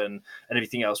myself and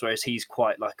everything else. Whereas he's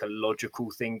quite like a logical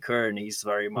thinker and he's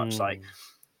very much like,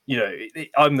 you know,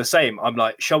 I'm the same. I'm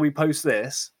like, shall we post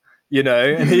this? You know,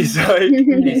 and he's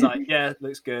like, yeah,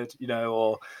 looks good, you know,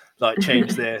 or like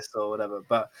change this or whatever.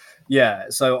 But yeah,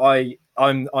 so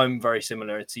I'm very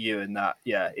similar to you in that.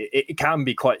 Yeah, it can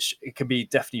be it can be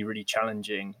definitely really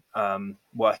challenging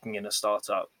working in a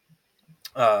startup.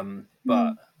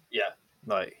 But yeah,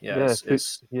 like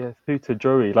it's through to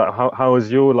Joey. Like, how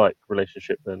is your like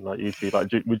relationship then? Like you two,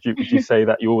 like would you say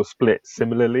that you're split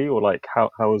similarly, or like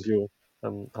how is your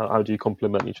how do you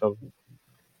complement each other?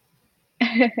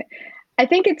 I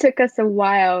think it took us a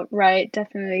while, right?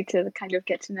 Definitely to kind of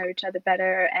get to know each other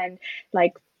better and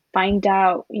like find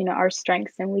out, you know, our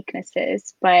strengths and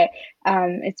weaknesses. But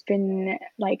it's been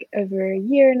like over a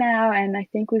year now, and I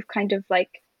think we've kind of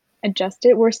like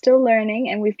adjusted. We're still learning,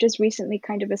 and we've just recently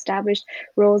kind of established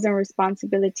roles and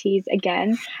responsibilities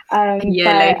again. A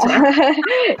year later.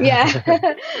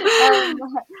 Yeah.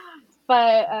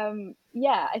 But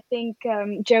yeah, I think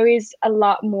Joey's a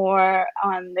lot more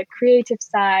on the creative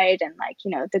side and like,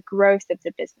 you know, the growth of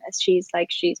the business. She's like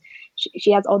she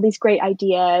has all these great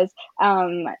ideas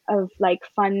of like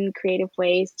fun, creative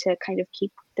ways to kind of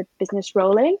keep the business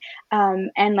rolling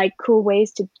and like cool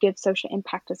ways to give social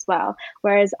impact as well.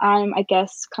 Whereas I'm, I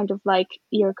guess, kind of like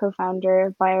your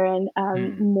co-founder, Byron,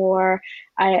 more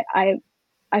I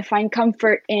find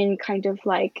comfort in kind of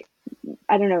like,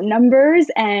 I don't know, numbers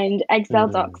and Excel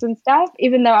docs and stuff,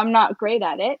 even though I'm not great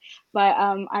at it. But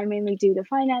I mainly do the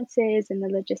finances and the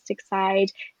logistics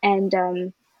side.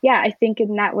 And yeah, I think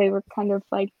in that way we're kind of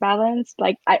like balanced.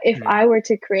 Like if I were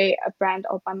to create a brand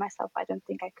all by myself, I don't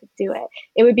think I could do it.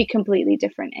 It would be completely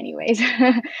different anyways.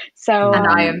 So and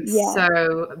I am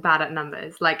so bad at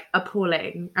numbers, like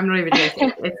appalling. I'm not even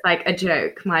joking. It's like a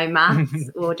joke. My maths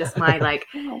or just my like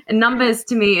numbers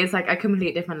to me is like a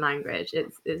completely different language.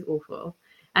 It's awful.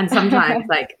 And sometimes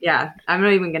like, yeah, I'm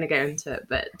not even going to go into it,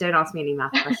 but don't ask me any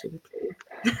math questions, please.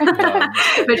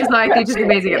 Which is why I think it's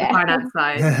amazing at the finance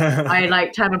side. I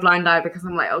like turn a blind eye because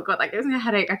I'm like, oh god, that gives me a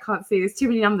headache. I can't see. There's too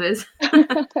many numbers.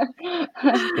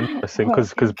 Interesting,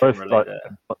 because both like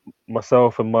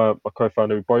myself and my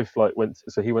co-founder, we both like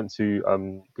he went to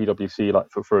PwC like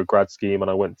for a grad scheme, and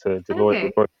I went to Deloitte.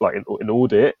 Okay. We're both like in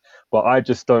audit, but I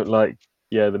just don't like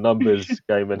the numbers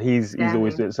game, and he's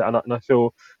always doing so. And I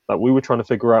feel like we were trying to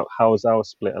figure out how is our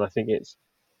split, and I think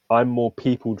I'm more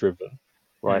people driven,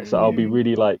 right? So I'll be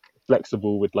really like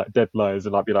flexible with like deadlines,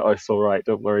 and I'll be like, oh, it's all right,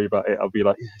 don't worry about it. I'll be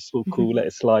like, yeah, it's all cool, let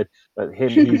it slide. But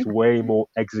he's way more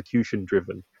execution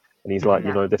driven, and he's like,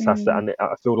 you know, this has to. And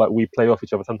I feel like we play off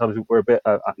each other. Sometimes we're a bit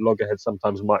at loggerheads.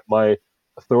 Sometimes my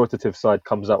authoritative side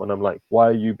comes out when I'm like, why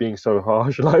are you being so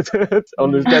harsh like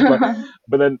on this deadline?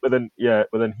 But then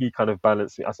he kind of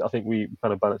balanced it. I think we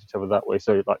kind of balance each other that way.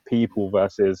 So like people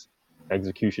versus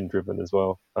execution driven as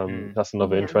well. That's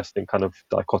another interesting kind of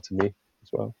dichotomy as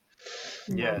well.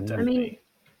 Yeah, definitely. I mean,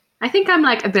 I think I'm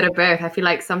like a bit of both. I feel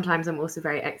like sometimes I'm also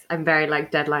I'm very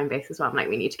like deadline based as well. I'm like,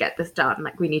 we need to get this done.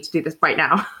 Like we need to do this right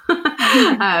now.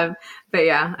 But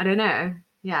yeah, I don't know.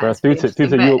 Yeah. Whereas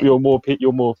you're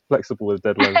more flexible with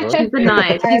deadlines,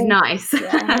 right? She's nice.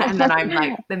 And then I'm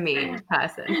like the mean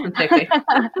person.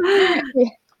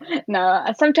 No,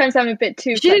 sometimes I'm a bit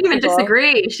too. She didn't even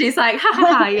disagree. She's like, ha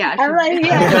ha ha, yeah. I'm like,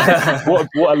 yeah. what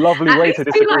a lovely way to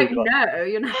disagree. Like, no,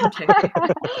 you're not joking.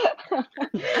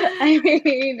 I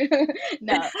mean,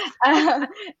 no. I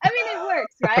mean, it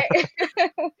works, right?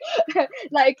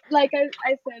 like I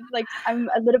said, like I'm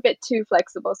a little bit too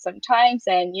flexible sometimes,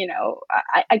 and you know,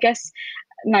 I guess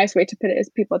nice way to put it is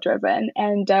people driven,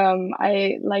 and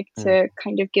I like to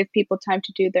kind of give people time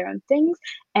to do their own things,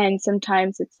 and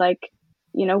sometimes it's like,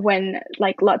 you know, when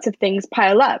like lots of things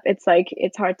pile up, it's like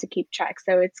it's hard to keep track.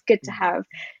 So it's good to have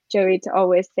Joey to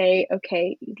always say,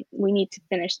 okay, we need to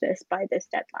finish this by this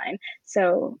deadline.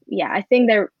 So yeah, I think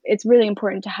it's really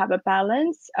important to have a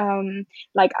balance.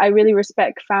 Like I really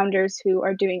respect founders who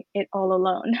are doing it all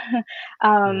alone.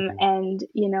 And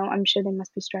you know, I'm sure they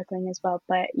must be struggling as well,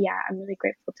 but yeah, I'm really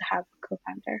grateful to have a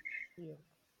co-founder.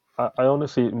 I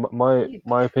honestly,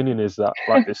 my opinion is that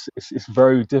like it's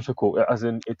very difficult. As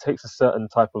in, it takes a certain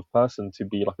type of person to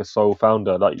be like a sole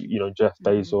founder, like Jeff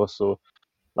Bezos, or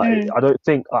like I don't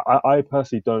think I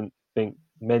personally don't think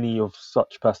many of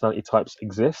such personality types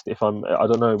exist. I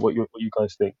don't know what you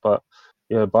guys think, but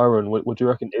yeah, Byron, what do you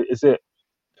reckon? Is it?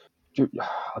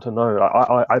 I don't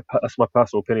know. That's my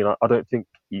personal opinion. I don't think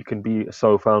you can be a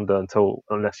sole founder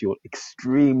unless you're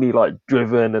extremely like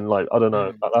driven and like I don't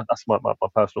know. That's my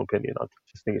personal opinion. I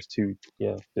just think it's too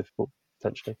difficult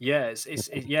potentially. Yeah,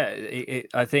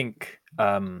 I think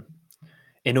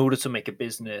in order to make a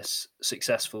business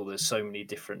successful, there's so many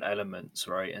different elements,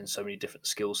 right, and so many different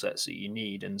skill sets that you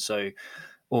need, and so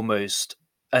almost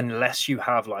unless you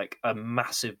have like a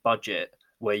massive budget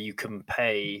where you can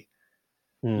pay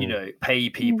pay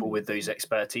people with those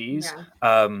expertise,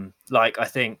 like I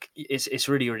think it's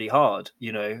really, really hard,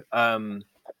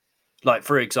 like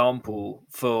for example,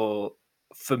 for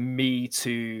me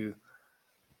to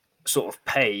sort of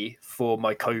pay for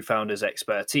my co-founder's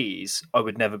expertise, I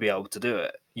would never be able to do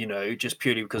it, just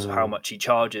purely because of how much he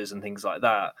charges and things like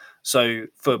that. So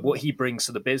for what he brings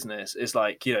to the business is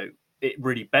like, it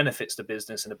really benefits the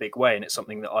business in a big way, and it's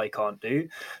something that I can't do.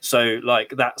 So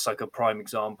like that's like a prime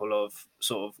example of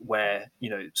sort of where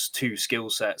two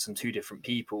skill sets and two different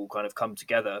people kind of come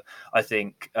together. I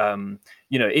think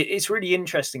it's really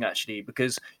interesting actually,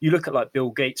 because you look at like Bill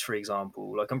Gates, for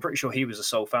example. Like I'm pretty sure he was a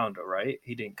sole founder, right?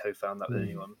 He didn't co-found that with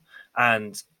anyone.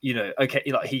 And okay,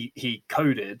 like he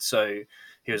coded, so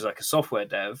he was like a software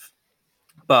dev,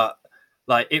 but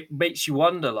like it makes you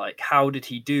wonder, like, how did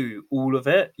he do all of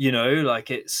it?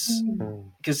 Like it's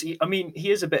because he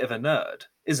is a bit of a nerd,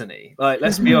 isn't he? Like,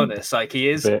 let's be honest, like he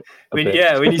is. When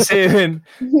you see him,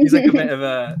 he's like a bit of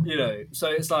a, So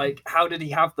it's like, how did he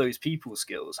have those people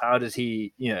skills? How did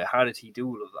he do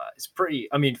all of that? It's pretty.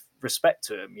 Respect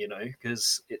to him,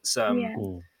 because it's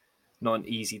not an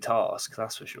easy task,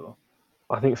 that's for sure.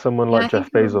 I think someone like Jeff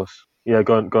Bezos. Yeah,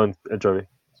 go on, Joey.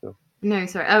 No,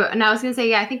 sorry. Oh, no, I was going to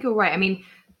say, I think you're right.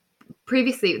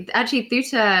 Previously, actually,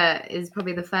 Thuta is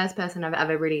probably the first person I've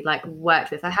ever really like worked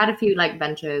with. I had a few like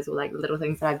ventures or like little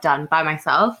things that I've done by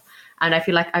myself, and I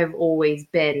feel like I've always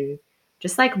been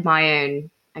just like my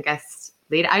own, I guess,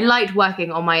 lead. I liked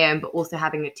working on my own, but also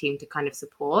having a team to kind of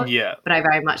support. Yeah. But I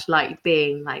very much liked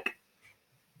being like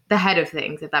the head of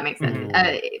things, if that makes sense,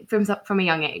 from a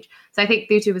young age. So I think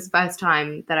Thuta was the first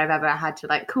time that I've ever had to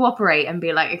like cooperate and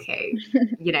be like, okay,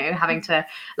 having to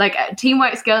like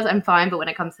teamwork skills, I'm fine, but when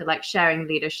it comes to like sharing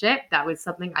leadership, that was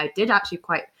something I did actually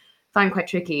find quite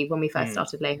tricky when we first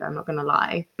started Leiho, I'm not gonna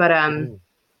lie. But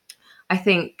I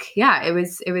think it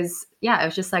was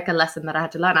just like a lesson that I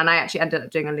had to learn, and I actually ended up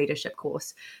doing a leadership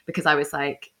course because I was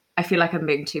like, I feel like I'm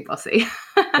being too bossy.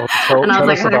 And I was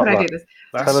like, how can I do this?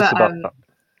 Tell us about that.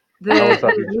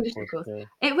 The leadership course. Yeah.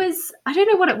 It was, I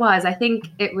don't know what it was. I think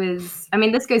it was,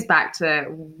 this goes back to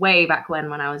way back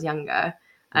when I was younger.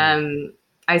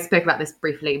 I spoke about this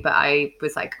briefly, but I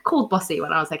was like called bossy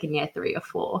when I was like in year 3 or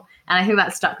 4. And I think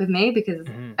that stuck with me because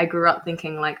I grew up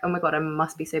thinking like, oh my God, I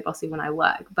must be so bossy when I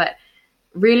work. But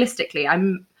realistically,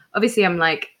 I'm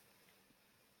like,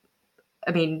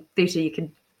 Thuta, you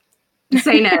can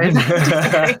say no.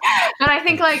 But I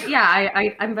think like,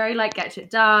 I'm very like get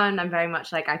shit done. I'm very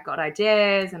much like I've got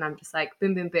ideas and I'm just like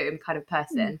boom, boom, boom kind of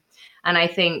person. And I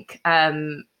think,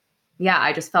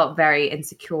 I just felt very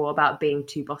insecure about being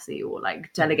too bossy or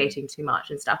like delegating too much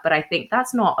and stuff. But I think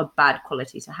that's not a bad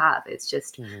quality to have. It's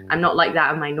just, I'm not like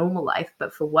that in my normal life,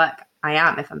 but for work, I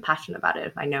am, if I'm passionate about it,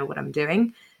 if I know what I'm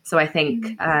doing. So I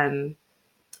think, I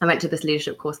went to this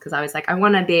leadership course because I was like, I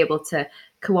want to be able to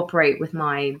cooperate with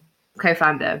my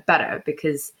co-founder better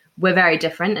because we're very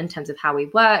different in terms of how we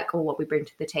work or what we bring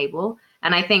to the table.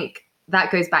 And I think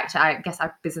that goes back to, I guess,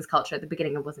 our business culture at the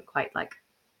beginning wasn't quite like,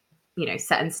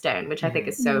 set in stone, which I think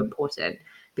is so important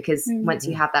because once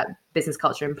you have that business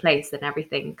culture in place, then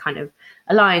everything kind of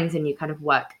aligns and you kind of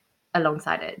work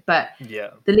alongside it. But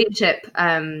the leadership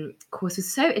course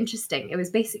was so interesting. It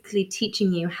was basically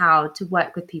teaching you how to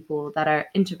work with people that are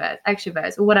introverts,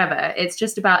 extroverts, or whatever. It's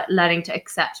just about learning to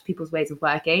accept people's ways of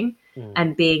working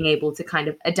and being able to kind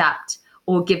of adapt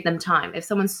or give them time. If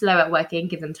someone's slow at working,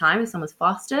 give them time. If someone's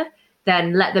faster,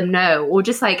 then let them know. Or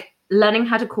just like learning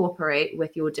how to cooperate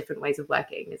with your different ways of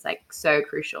working is like so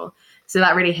crucial. So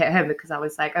that really hit home because I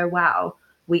was like, oh wow,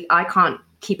 I can't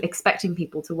keep expecting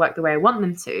people to work the way I want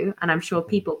them to, and I'm sure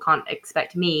people can't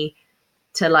expect me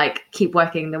to like keep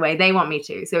working the way they want me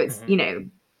to. So it's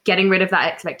getting rid of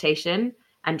that expectation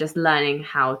and just learning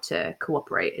how to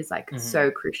cooperate is like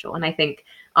so crucial. And I think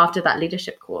after that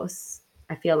leadership course,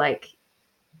 I feel like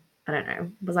I don't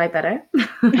know. Was I better?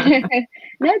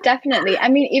 No, definitely. I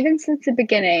mean, even since the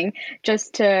beginning,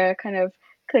 just to kind of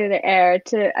clear the air,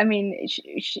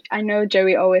 I know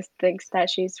Joey always thinks that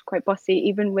she's quite bossy,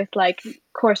 even with like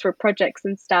coursework projects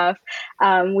and stuff.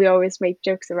 We always make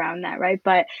jokes around that, right?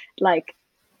 But like,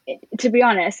 to be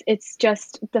honest, it's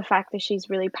just the fact that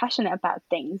she's really passionate about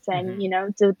things, and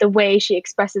the way she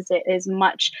expresses it is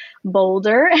much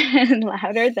bolder and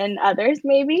louder than others,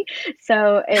 maybe.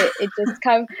 So it just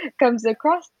comes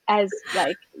across as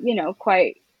like,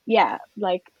 quite, yeah,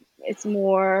 like it's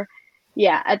more,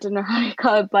 yeah, I don't know how to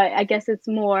call it, but I guess it's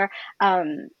more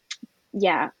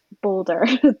bolder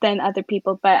than other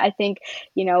people. But I think,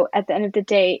 at the end of the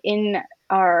day, in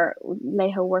our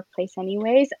Leiho workplace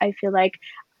anyways, I feel like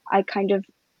I kind of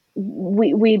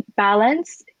we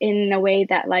balance in a way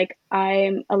that like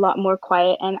I'm a lot more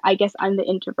quiet, and I guess I'm the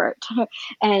introvert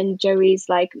and Joey's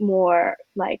like more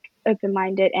like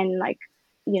open-minded and like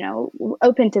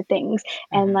open to things,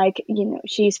 and like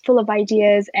she's full of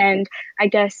ideas. And I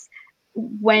guess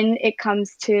when it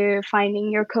comes to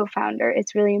finding your co-founder,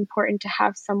 it's really important to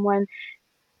have someone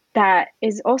that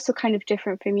is also kind of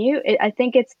different from you. I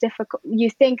think it's difficult. You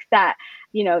think that,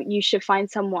 you should find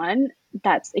someone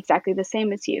that's exactly the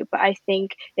same as you. But I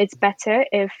think it's better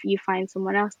if you find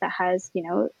someone else that has,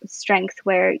 strength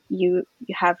where you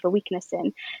have a weakness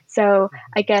in. So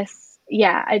I guess,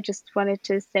 yeah, I just wanted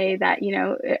to say that,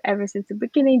 ever since the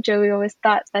beginning, Joey always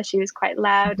thought that she was quite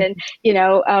loud and,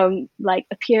 like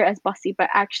appear as bossy, but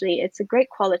actually it's a great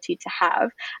quality to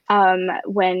have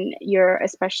when you're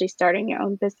especially starting your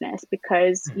own business,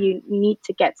 because you need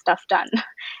to get stuff done.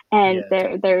 And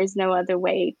there is no other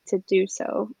way to do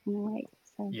so in a way.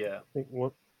 So. Yeah. I think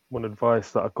one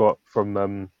advice that I got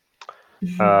from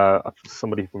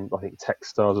somebody from, I think,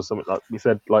 Techstars or something, like we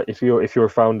said, like if you're a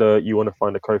founder, you want to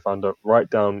find a co-founder, write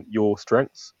down your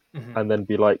strengths and then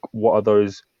be like, what are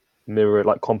those mirror,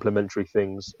 like complementary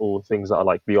things, or things that are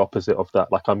like the opposite of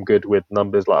that. Like I'm good with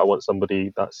numbers, like I want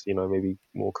somebody that's maybe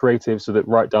more creative. So that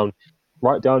write down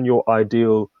your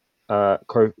ideal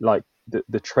like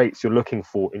the traits you're looking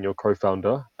for in your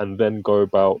co-founder, and then go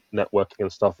about networking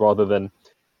and stuff, rather than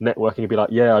networking and be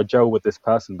like, yeah, I gel with this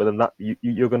person, but then that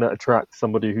you're going to attract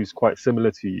somebody who's quite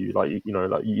similar to you. Like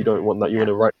like you don't want that. You want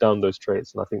to write down those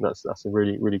traits, and I think that's a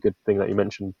really, really good thing that you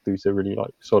mentioned, through to really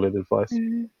like solid advice.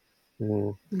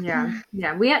 Yeah,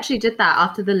 we actually did that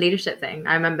after the leadership thing.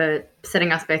 I remember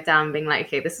sitting us both down and being like,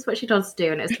 okay, this is what she told us to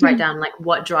do, and it's to write down like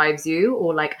what drives you,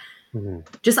 or like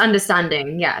just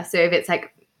understanding. Yeah, so if it's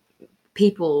like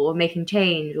people or making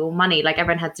change or money, like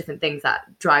everyone has different things that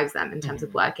drives them in terms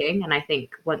of working. And I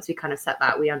think once we kind of set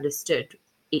that, we understood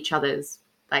each other's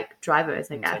like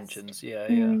drivers, I guess. Intentions.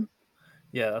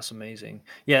 Yeah, that's amazing.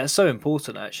 Yeah, it's so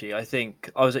important, actually. I think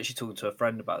I was actually talking to a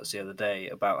friend about this the other day,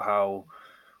 about how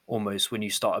almost when you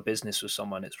start a business with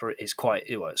someone, it's quite,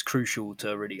 it's crucial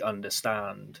to really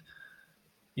understand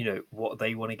what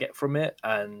they want to get from it,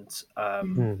 and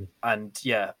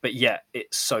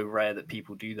it's so rare that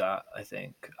people do that, I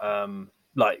think.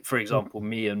 Like for example,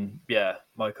 me and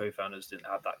my co-founders didn't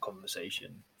have that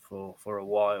conversation for a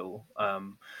while.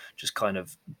 Just kind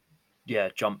of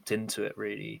jumped into it,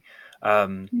 really.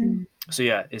 So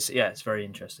it's very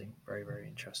interesting, very, very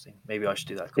interesting. Maybe I should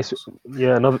do that course.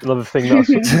 Another thing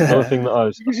that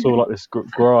I saw like this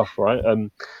graph, right?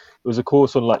 It was a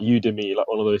course on like Udemy, like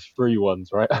one of those free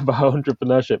ones, right, about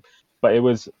entrepreneurship. But it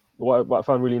was what I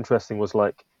found really interesting was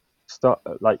like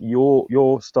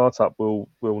your startup will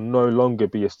no longer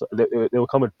be there will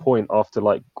come a point after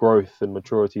like growth and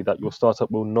maturity that your startup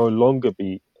will no longer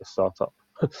be a startup.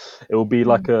 It will be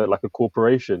like a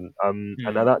corporation,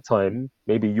 and at that time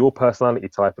maybe your personality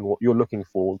type and what you're looking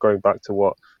for, going back to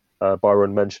what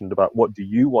Byron mentioned about what do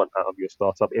you want out of your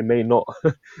startup, it may not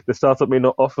the startup may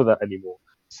not offer that anymore.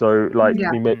 So like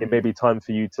it may be time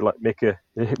for you to like make a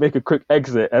quick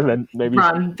exit, and then maybe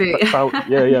found another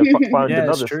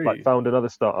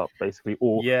startup basically,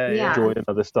 or join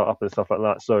another startup and stuff like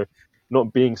that. So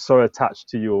not being so attached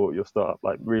to your startup,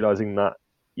 like realizing that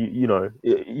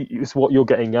it's what you're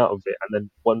getting out of it, and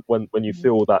then when you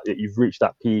feel that you've reached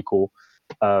that peak, or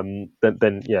then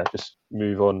just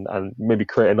move on and maybe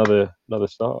create another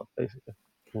startup basically.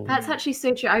 That's actually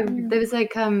so true. There was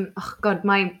like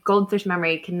my goldfish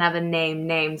memory can never name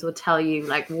names or tell you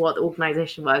like what the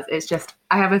organization was. It's just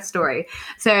I have a story.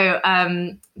 So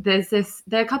there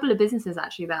are a couple of businesses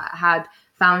actually that had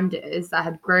founders that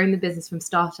had grown the business from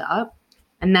startup.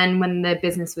 And then when the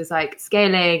business was like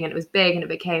scaling and it was big and it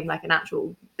became like an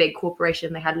actual big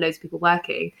corporation, they had loads of people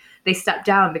working, they stepped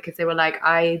down because they were like,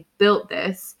 I built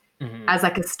this as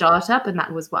like a startup and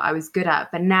that was what I was good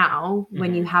at. But now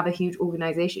when you have a huge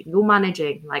organization, you're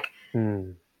managing like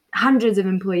hundreds of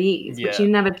employees, which you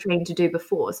never trained to do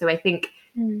before. So I think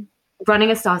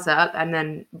running a startup and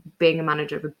then being a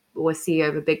manager or CEO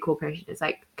of a big corporation is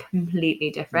like completely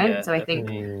different. So I think,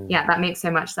 that makes so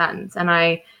much sense. And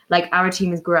our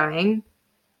team is growing,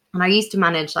 and I used to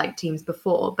manage like teams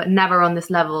before, but never on this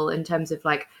level in terms of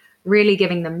like really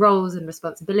giving them roles and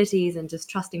responsibilities and just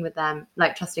trusting them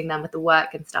with the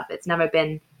work and stuff. It's never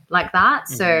been like that.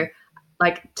 So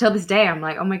like till this day, I'm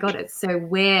like, oh my God, it's so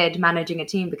weird managing a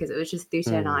team, because it was just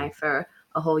Thuta and I for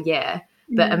a whole year.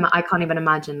 But I can't even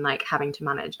imagine like having to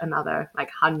manage another like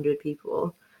 100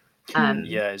 people.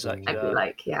 Exactly. I feel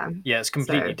like, it's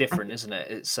completely different, isn't it?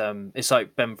 It's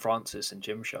like Ben Francis and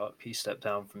Gymshark. He stepped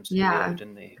down from CEO,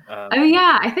 didn't he?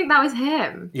 I think that was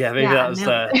him. Yeah, maybe that was him.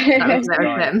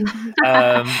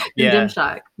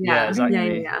 Gymshark.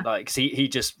 Exactly. Like, 'cause he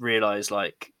just realized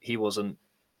like he wasn't.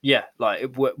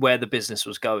 Like where the business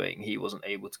was going, he wasn't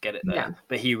able to get it there.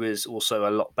 But he was also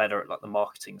a lot better at like the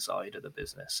marketing side of the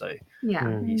business. So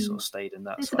he sort of stayed in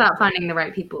that. It's about finding the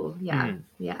right people. Yeah,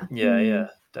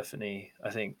 definitely.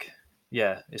 I think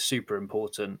it's super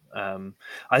important.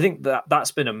 I think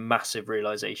that's been a massive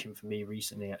realization for me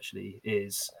recently. Actually,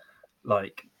 is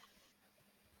like,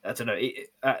 I don't know.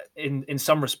 In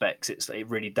some respects, it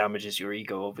really damages your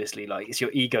ego. Obviously, like it's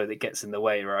your ego that gets in the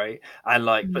way, right? And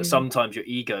like, but sometimes your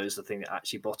ego is the thing that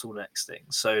actually bottlenecks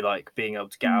things. So like, being able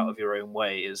to get out of your own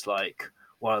way is like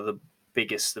one of the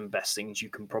biggest and best things you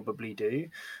can probably do.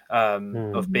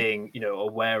 Of being,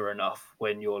 aware enough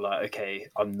when you're like, okay,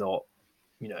 I'm not,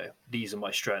 these are my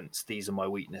strengths, these are my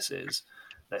weaknesses.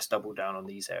 Let's double down on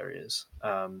these areas.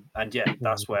 And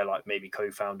that's where like maybe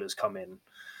co-founders come in.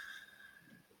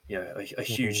 Are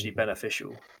hugely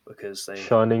beneficial, because they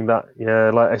shining that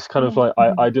like it's kind of like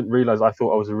I didn't realize, I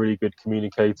thought I was a really good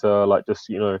communicator, like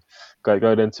just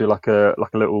going into like a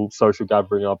little social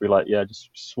gathering, I'll be like just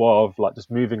suave, like just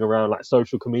moving around like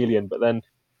social chameleon. But then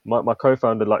my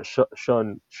co-founder like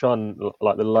shone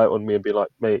like the light on me and be like,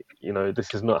 mate,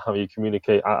 this is not how you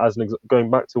communicate. As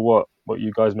going back to what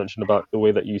you guys mentioned about the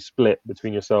way that you split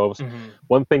between yourselves,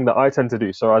 one thing that I tend to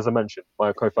do, so as I mentioned,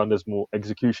 my co-founder is more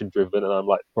execution driven and I'm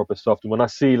like proper soft, and when I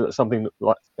see something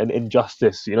like an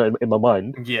injustice in my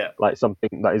mind, like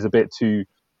something that is a bit too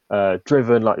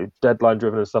driven, like deadline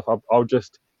driven and stuff, I'll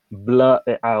just blurt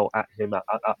it out at him at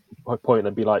a point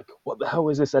and be like, what the hell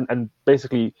is this, and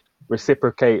basically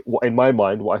reciprocate what in my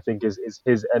mind what I think is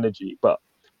his energy. But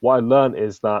what I learned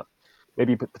is that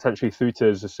maybe potentially Thuta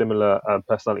is a similar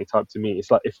personality type to me.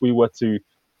 It's like if we were to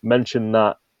mention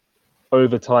that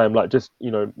over time, like just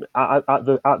at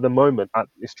the moment,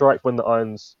 strike when the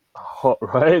iron's hot,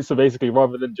 right? So basically,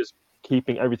 rather than just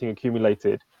keeping everything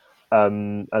accumulated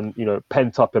and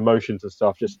pent up emotions and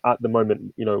stuff, just at the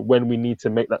moment, when we need to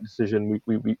make that decision,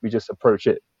 we just approach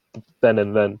it then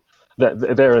and then.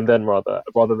 There and then, rather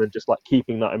than just like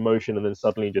keeping that emotion and then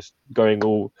suddenly just going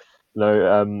all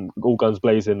guns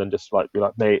blazing and just like be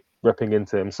like, mate, ripping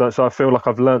into him. So I feel like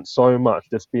I've learned so much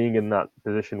just being in that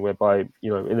position whereby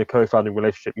in a co-founding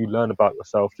relationship you learn about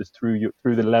yourself just through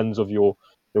the lens of your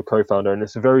co-founder, and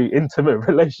it's a very intimate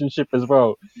relationship as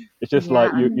well. It's just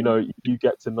like you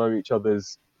get to know each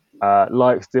other's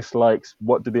likes, dislikes,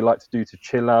 what do they like to do to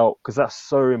chill out, because that's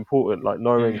so important, like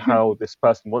knowing how this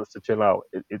person wants to chill out.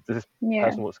 This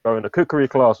person wants to go in a cookery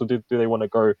class, or do they want to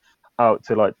go out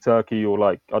to like Turkey, or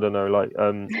like I don't know, like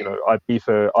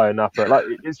Ibiza, Ayia Napa. Like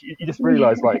you just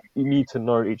realize like you need to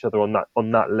know each other on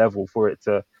that level for it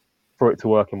to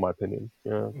work, in my opinion.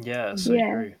 That's so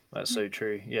true. That's so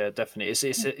true. Yeah, definitely.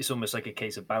 It's almost like a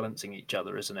case of balancing each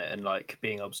other, isn't it? And like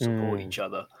being able to support each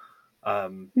other.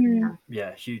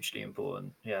 Hugely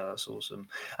important. That's awesome.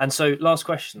 And so last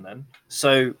question then,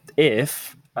 so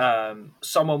if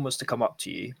someone was to come up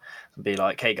to you and be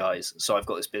like, hey guys, so I've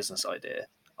got this business idea,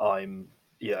 I've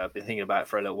been thinking about it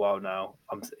for a little while now,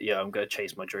 I'm going to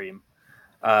chase my dream,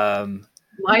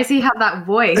 why does he have that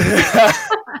voice?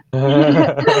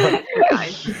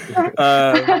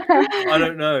 I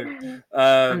don't know.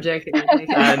 I'm joking.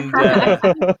 And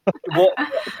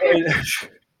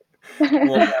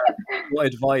what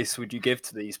advice would you give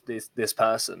to this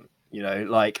person?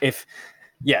 Like if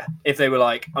they were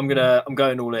like, I'm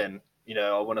going all in,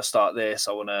 I want to start this,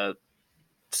 I want to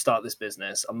start this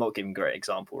business. I'm not giving a great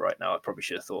example right now. I probably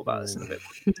should have thought about this in a bit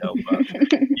more detail.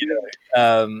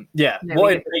 But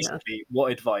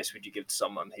what advice would you give to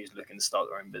someone who's looking to start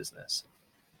their own business?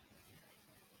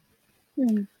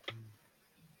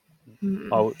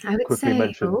 I'll quickly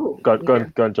mention.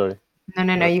 Go on, Joey.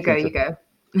 No, you go.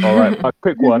 All right, my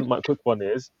quick one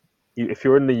is, if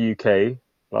you're in the UK,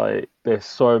 like there's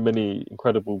so many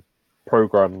incredible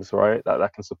programs, right,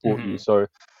 that can support you. So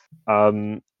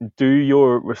do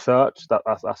your research.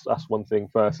 That's one thing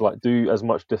first. Like, do as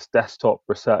much just desktop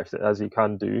research as you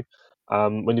can do.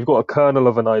 When you've got a kernel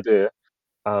of an idea,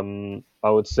 I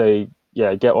would say,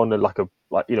 yeah, get on like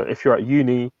if you're at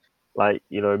uni, like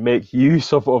make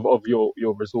use of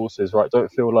your resources, right?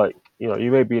 Don't feel like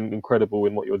you may be incredible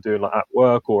in what you're doing, like at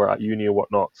work or at uni or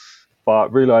whatnot,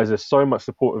 but realize there's so much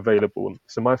support available.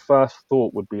 So my first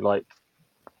thought would be like,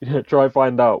 try and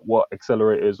find out what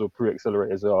accelerators or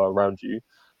pre-accelerators are around you,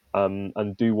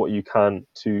 and do what you can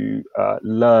to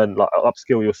learn, like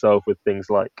upskill yourself with things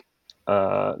like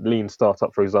lean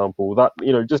startup, for example. That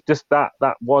just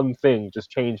that one thing just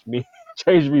changed me,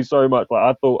 changed me so much. Like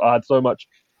I thought I had so much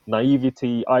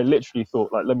naivety. I literally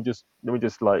thought like, let me just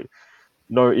like,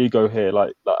 no ego here.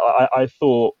 I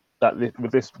thought that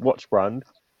with this watch brand,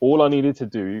 all I needed to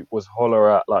do was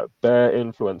holler at like bare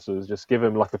influencers, just give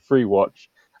them like a free watch,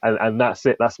 and that's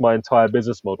it. That's my entire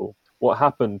business model. What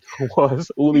happened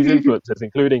was all these influencers,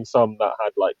 including some that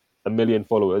had like 1 million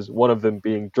followers, one of them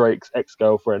being Drake's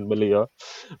ex-girlfriend Malia,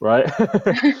 right?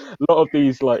 A lot of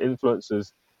these like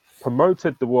influencers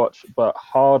promoted the watch, but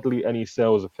hardly any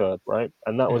sales occurred, right?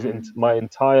 And that was my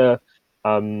entire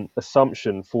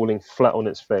assumption falling flat on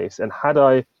its face. And had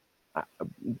I,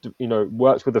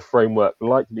 worked with a framework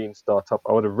like Lean Startup,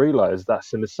 I would have realized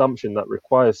that's an assumption that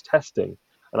requires testing.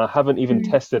 And I haven't even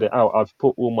tested it out. I've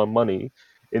put all my money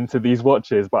into these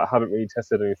watches, but I haven't really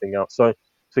tested anything out. So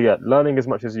yeah, learning as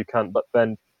much as you can, but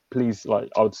then please, like,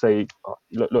 I would say,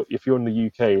 look, if you're in the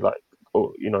UK, like,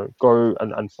 or, go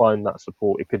and find that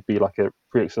support. It could be like a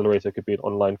pre-accelerator, it could be an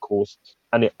online course,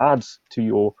 and it adds to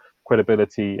your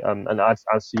credibility, and adds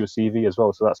to your CV as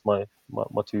well. So that's my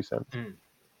 2 cents.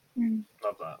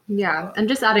 Love that. Yeah, and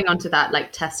just adding on to that,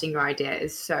 like testing your idea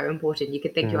is so important. You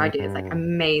could think your idea is like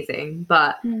amazing,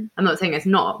 but I'm not saying it's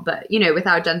not. But with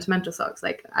our Gentlemental socks,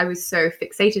 like I was so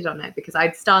fixated on it because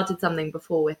I'd started something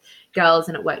before with girls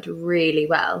and it worked really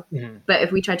well. But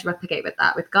if we tried to replicate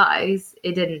that with guys,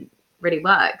 it didn't really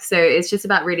work. So it's just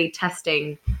about really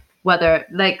testing whether,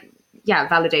 like,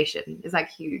 validation is like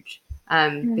huge,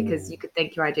 because you could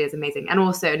think your idea is amazing, and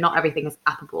also not everything is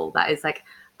appable. That is like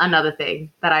another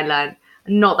thing that I learned.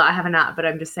 Not that I have an app, but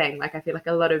I'm just saying, like, I feel like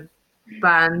a lot of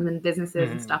brands and businesses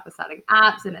and stuff are selling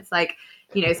apps, and it's like,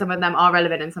 some of them are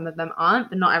relevant and some of them aren't,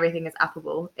 but not everything is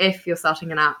appable if you're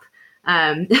starting an app.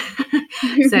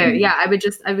 So yeah, I would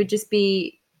just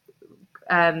be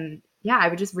I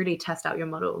would just really test out your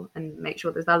model and make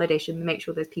sure there's validation, make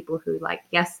sure there's people who like,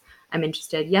 yes, I'm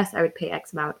interested, yes, I would pay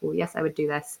X amount, or yes, I would do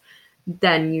this.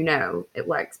 Then it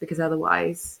works, because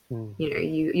otherwise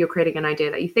you're creating an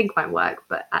idea that you think might work,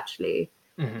 but actually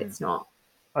it's not.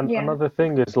 And another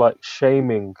thing is like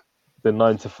shaming the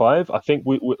 9 to 5. I think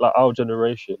we like our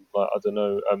generation, like, I don't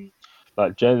know,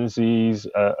 like Gen Zs,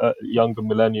 younger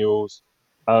millennials,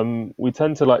 we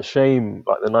tend to like shame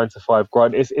like the 9 to 5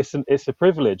 grind. It's a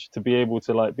privilege to be able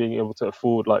to like being able to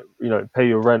afford, like, pay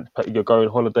your rent, you're going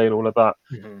holiday and all of that.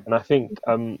 And I think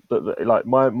that like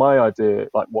my idea,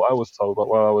 like what I was told, like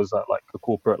while I was at like a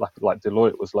corporate like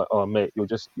Deloitte, was like, oh mate, you're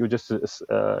just this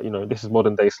is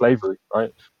modern day slavery,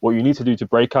 right? What you need to do to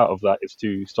break out of that is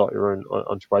to start your own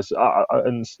enterprise.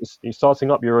 And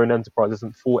starting up your own enterprise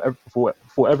isn't for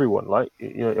everyone. Like,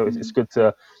 it's good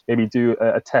to maybe do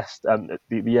a test,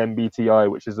 the MBTI,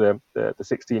 which is the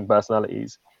 16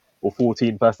 personalities or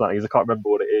 14 personalities. I can't remember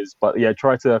what it is, but yeah,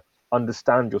 try to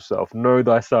understand yourself, know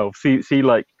thyself. See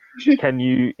like, can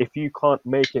you, if you can't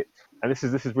make it, and this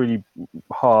is really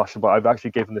harsh, but I've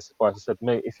actually given this advice. I said,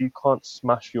 mate, if you can't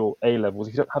smash your A levels,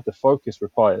 if you don't have the focus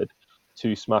required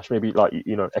to smash, maybe like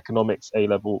economics A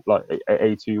level, like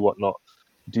A2 whatnot,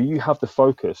 do you have the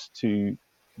focus to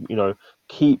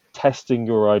keep testing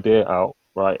your idea out,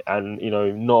 right? And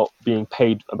not being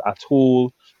paid at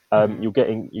all. You're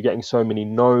getting so many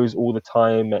no's all the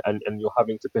time, and you're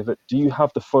having to pivot. Do you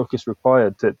have the focus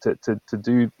required to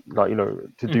do, like,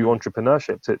 to do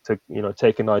entrepreneurship, to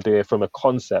take an idea from a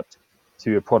concept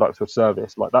to a product or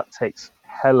service? Like, that takes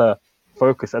hella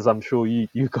focus, as I'm sure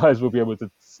you guys will be able to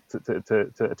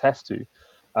attest to.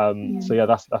 So yeah,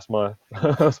 that's my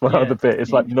other bit.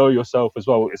 It's like, know yourself as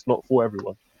well. It's not for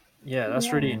everyone. Yeah,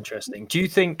 that's really interesting. Do you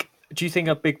think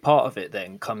a big part of it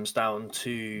then comes down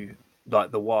to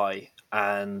like the why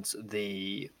and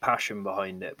the passion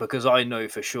behind it? Because I know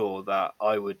for sure that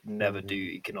I would never do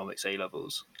economics A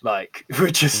levels. Like,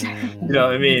 we're just, you know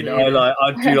what I mean? Yeah.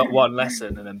 I'd do like one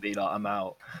lesson and then be like, I'm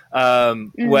out.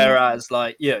 Whereas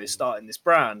like, starting this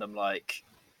brand, I'm like,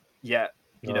 like,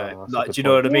 do you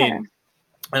know what I mean?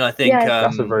 And I think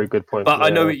that's a very good point. But I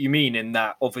know what you mean in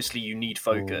that obviously you need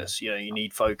focus. You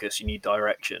need focus, you need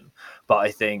direction. But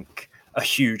I think a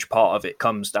huge part of it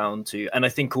comes down to, and I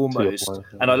think almost,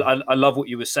 and I love what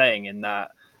you were saying in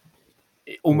that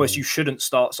almost you shouldn't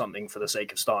start something for the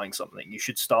sake of starting something. You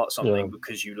should start something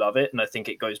because you love it. And I think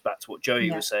it goes back to what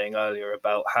Joey was saying earlier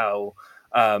about how,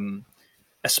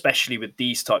 especially with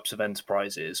these types of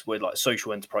enterprises, where like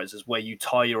social enterprises, where you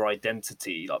tie your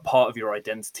identity, like part of your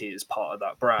identity is part of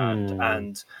that brand,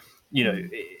 and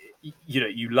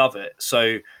you love it,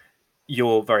 so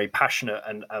you're very passionate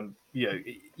and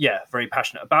very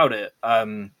passionate about it.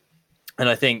 And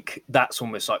I think that's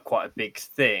almost like quite a big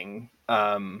thing.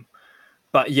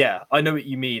 But yeah, I know what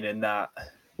you mean in that,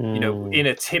 in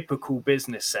a typical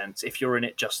business sense, if you're in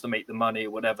it just to make the money or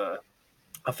whatever,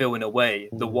 I feel in a way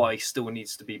the why still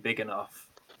needs to be big enough.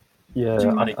 I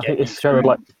think it's kind of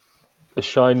like a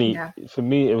shiny. For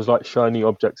me, it was like shiny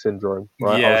object syndrome,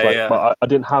 right? I was like, but I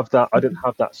didn't have that. I didn't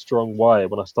have that strong why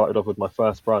when I started off with my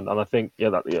first brand. And I think you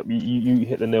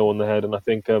hit the nail on the head. And I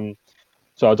think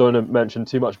so I don't want to mention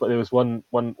too much, but there was one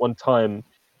time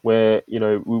where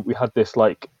we had this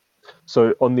like.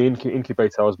 So on the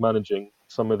incubator, I was managing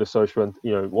some of the social,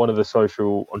 and one of the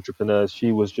social entrepreneurs.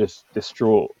 She was just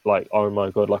distraught, like, oh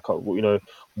my god, like,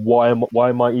 why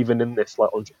am I even in this like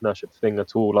entrepreneurship thing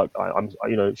at all? Like, I'm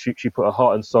she put her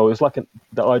heart and soul. It's like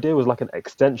the idea was like an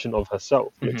extension of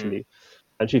herself, literally,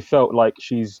 and she felt like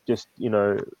she's just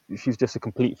a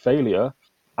complete failure.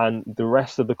 And the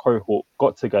rest of the cohort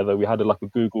got together. We had like a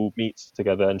Google Meets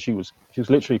together, and she was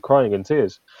literally crying in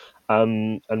tears.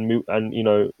 And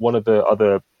one of the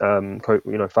other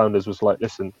founders was like,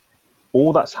 listen,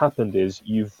 all that's happened is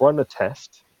you've run a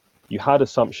test, you had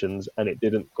assumptions, and it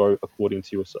didn't go according to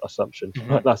your assumption.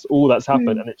 That's all that's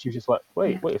happened. And she was just like,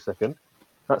 wait a second,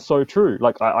 that's so true.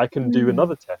 Like I can do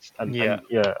another test, and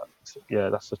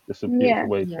that's a beautiful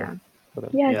way to put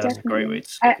it. Yeah, that's a great way to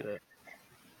stick at it.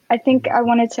 I think I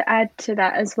wanted to add to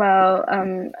that as well.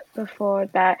 Before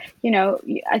that,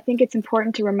 I think it's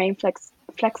important to remain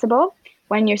flexible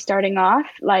when you're starting off.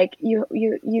 Like you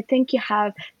think you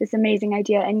have this amazing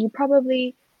idea, and you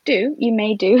probably do. You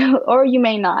may do, or you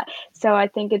may not. So I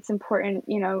think it's important,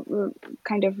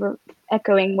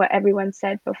 echoing what everyone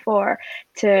said before,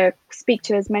 to speak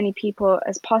to as many people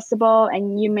as possible.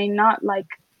 And you may not like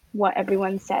what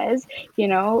everyone says,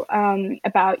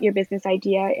 about your business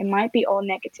idea. It might be all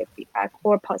negative feedback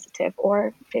or positive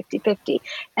or 50-50.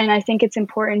 And I think it's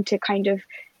important to kind of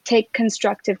take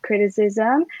constructive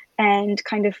criticism and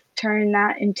kind of turn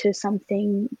that into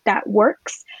something that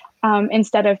works,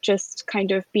 instead of just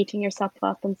kind of beating yourself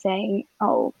up and saying,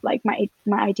 oh, like my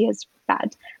idea is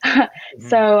bad.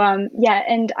 So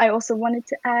and I also wanted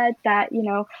to add that,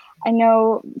 I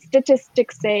know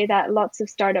statistics say that lots of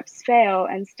startups fail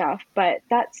and stuff, but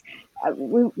that's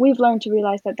we've learned to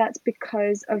realize that that's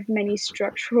because of many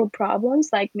structural problems,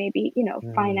 like maybe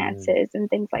finances and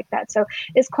things like that. So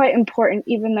it's quite important,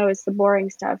 even though it's the boring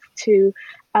stuff, to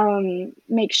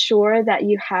make sure that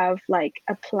you have like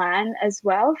a plan as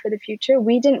well for the future.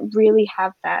 We didn't really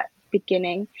have that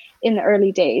beginning in the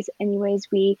early days. Anyways,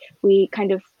 we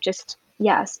kind of just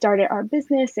started our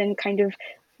business and kind of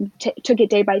took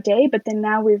it day by day, but then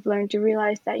now we've learned to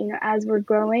realize that as we're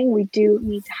growing, we do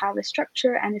need to have a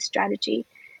structure and a strategy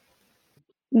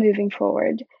moving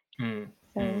forward.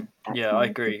 I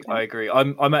agree.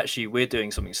 I'm actually, we're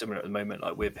doing something similar at the moment.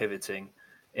 Like we're pivoting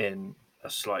in a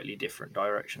slightly different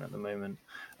direction at the moment,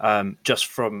 just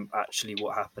from actually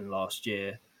what happened last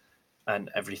year and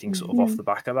everything sort of off the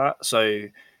back of that. So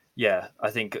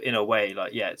I think in a way,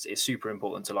 like it's super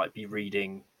important to like be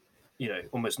reading,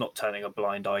 almost not turning a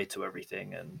blind eye to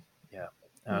everything. And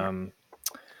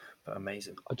but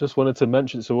amazing. I just wanted to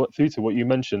mention, so what you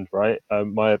mentioned, right?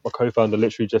 My co-founder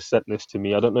literally just sent this to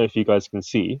me. I don't know if you guys can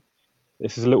see.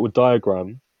 This is a little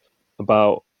diagram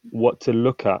about what to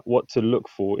look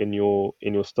for in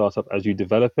your startup as you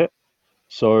develop it.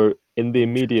 So in the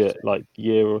immediate like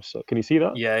year or so, can you see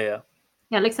that? Yeah,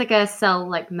 it looks like a cell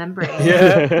like membrane.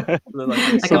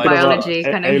 Like a biology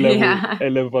kind of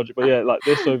A-level budget. But like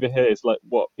this over here is like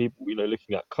what people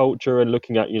looking at culture and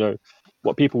looking at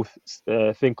what people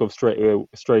think of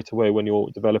straight away when you're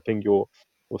developing your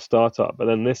startup. But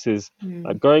then this is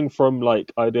like going from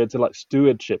like idea to like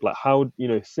stewardship, like how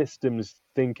systems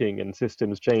thinking and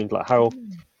systems change, like how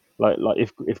like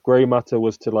if Grey Matter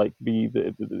was to like be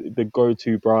the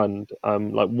go-to brand,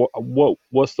 like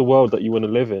what's the world that you want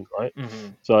to live in, right?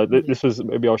 So this was,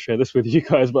 maybe I'll share this with you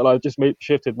guys, but I just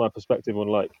shifted my perspective on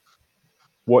like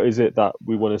what is it that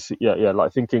we want to see.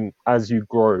 Like thinking as you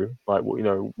grow, like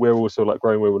we're also like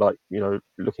growing, we're like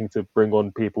looking to bring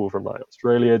on people from like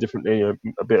Australia, different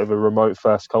a bit of a remote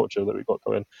first culture that we've got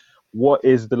going. What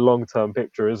is the long-term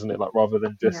picture, isn't it? Like rather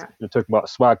than just talking about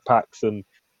swag packs and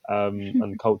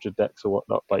and culture decks or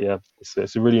whatnot. But yeah,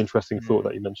 it's a really interesting thought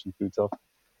that you mentioned, Tuta.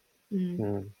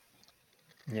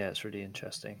 Yeah, it's really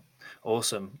interesting.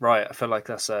 Awesome. Right, I feel like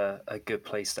that's a good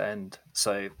place to end.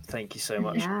 So thank you so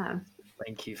much. Yeah.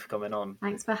 Thank you for coming on.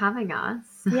 Thanks for having us.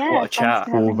 Yeah, What a chat.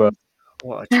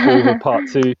 What a chat. Over part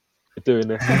 2 for doing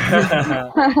this.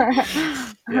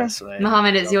 Yes, mate.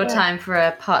 Mohammed, it's your time for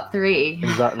a part 3.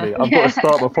 Exactly. I've got to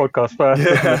start my podcast first.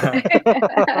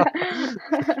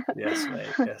 Yes, mate.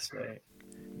 Yes, mate.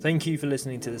 Thank you for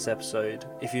listening to this episode.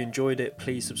 If you enjoyed it,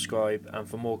 please subscribe, and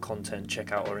for more content,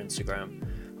 check out our Instagram.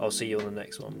 I'll see you on the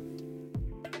next one.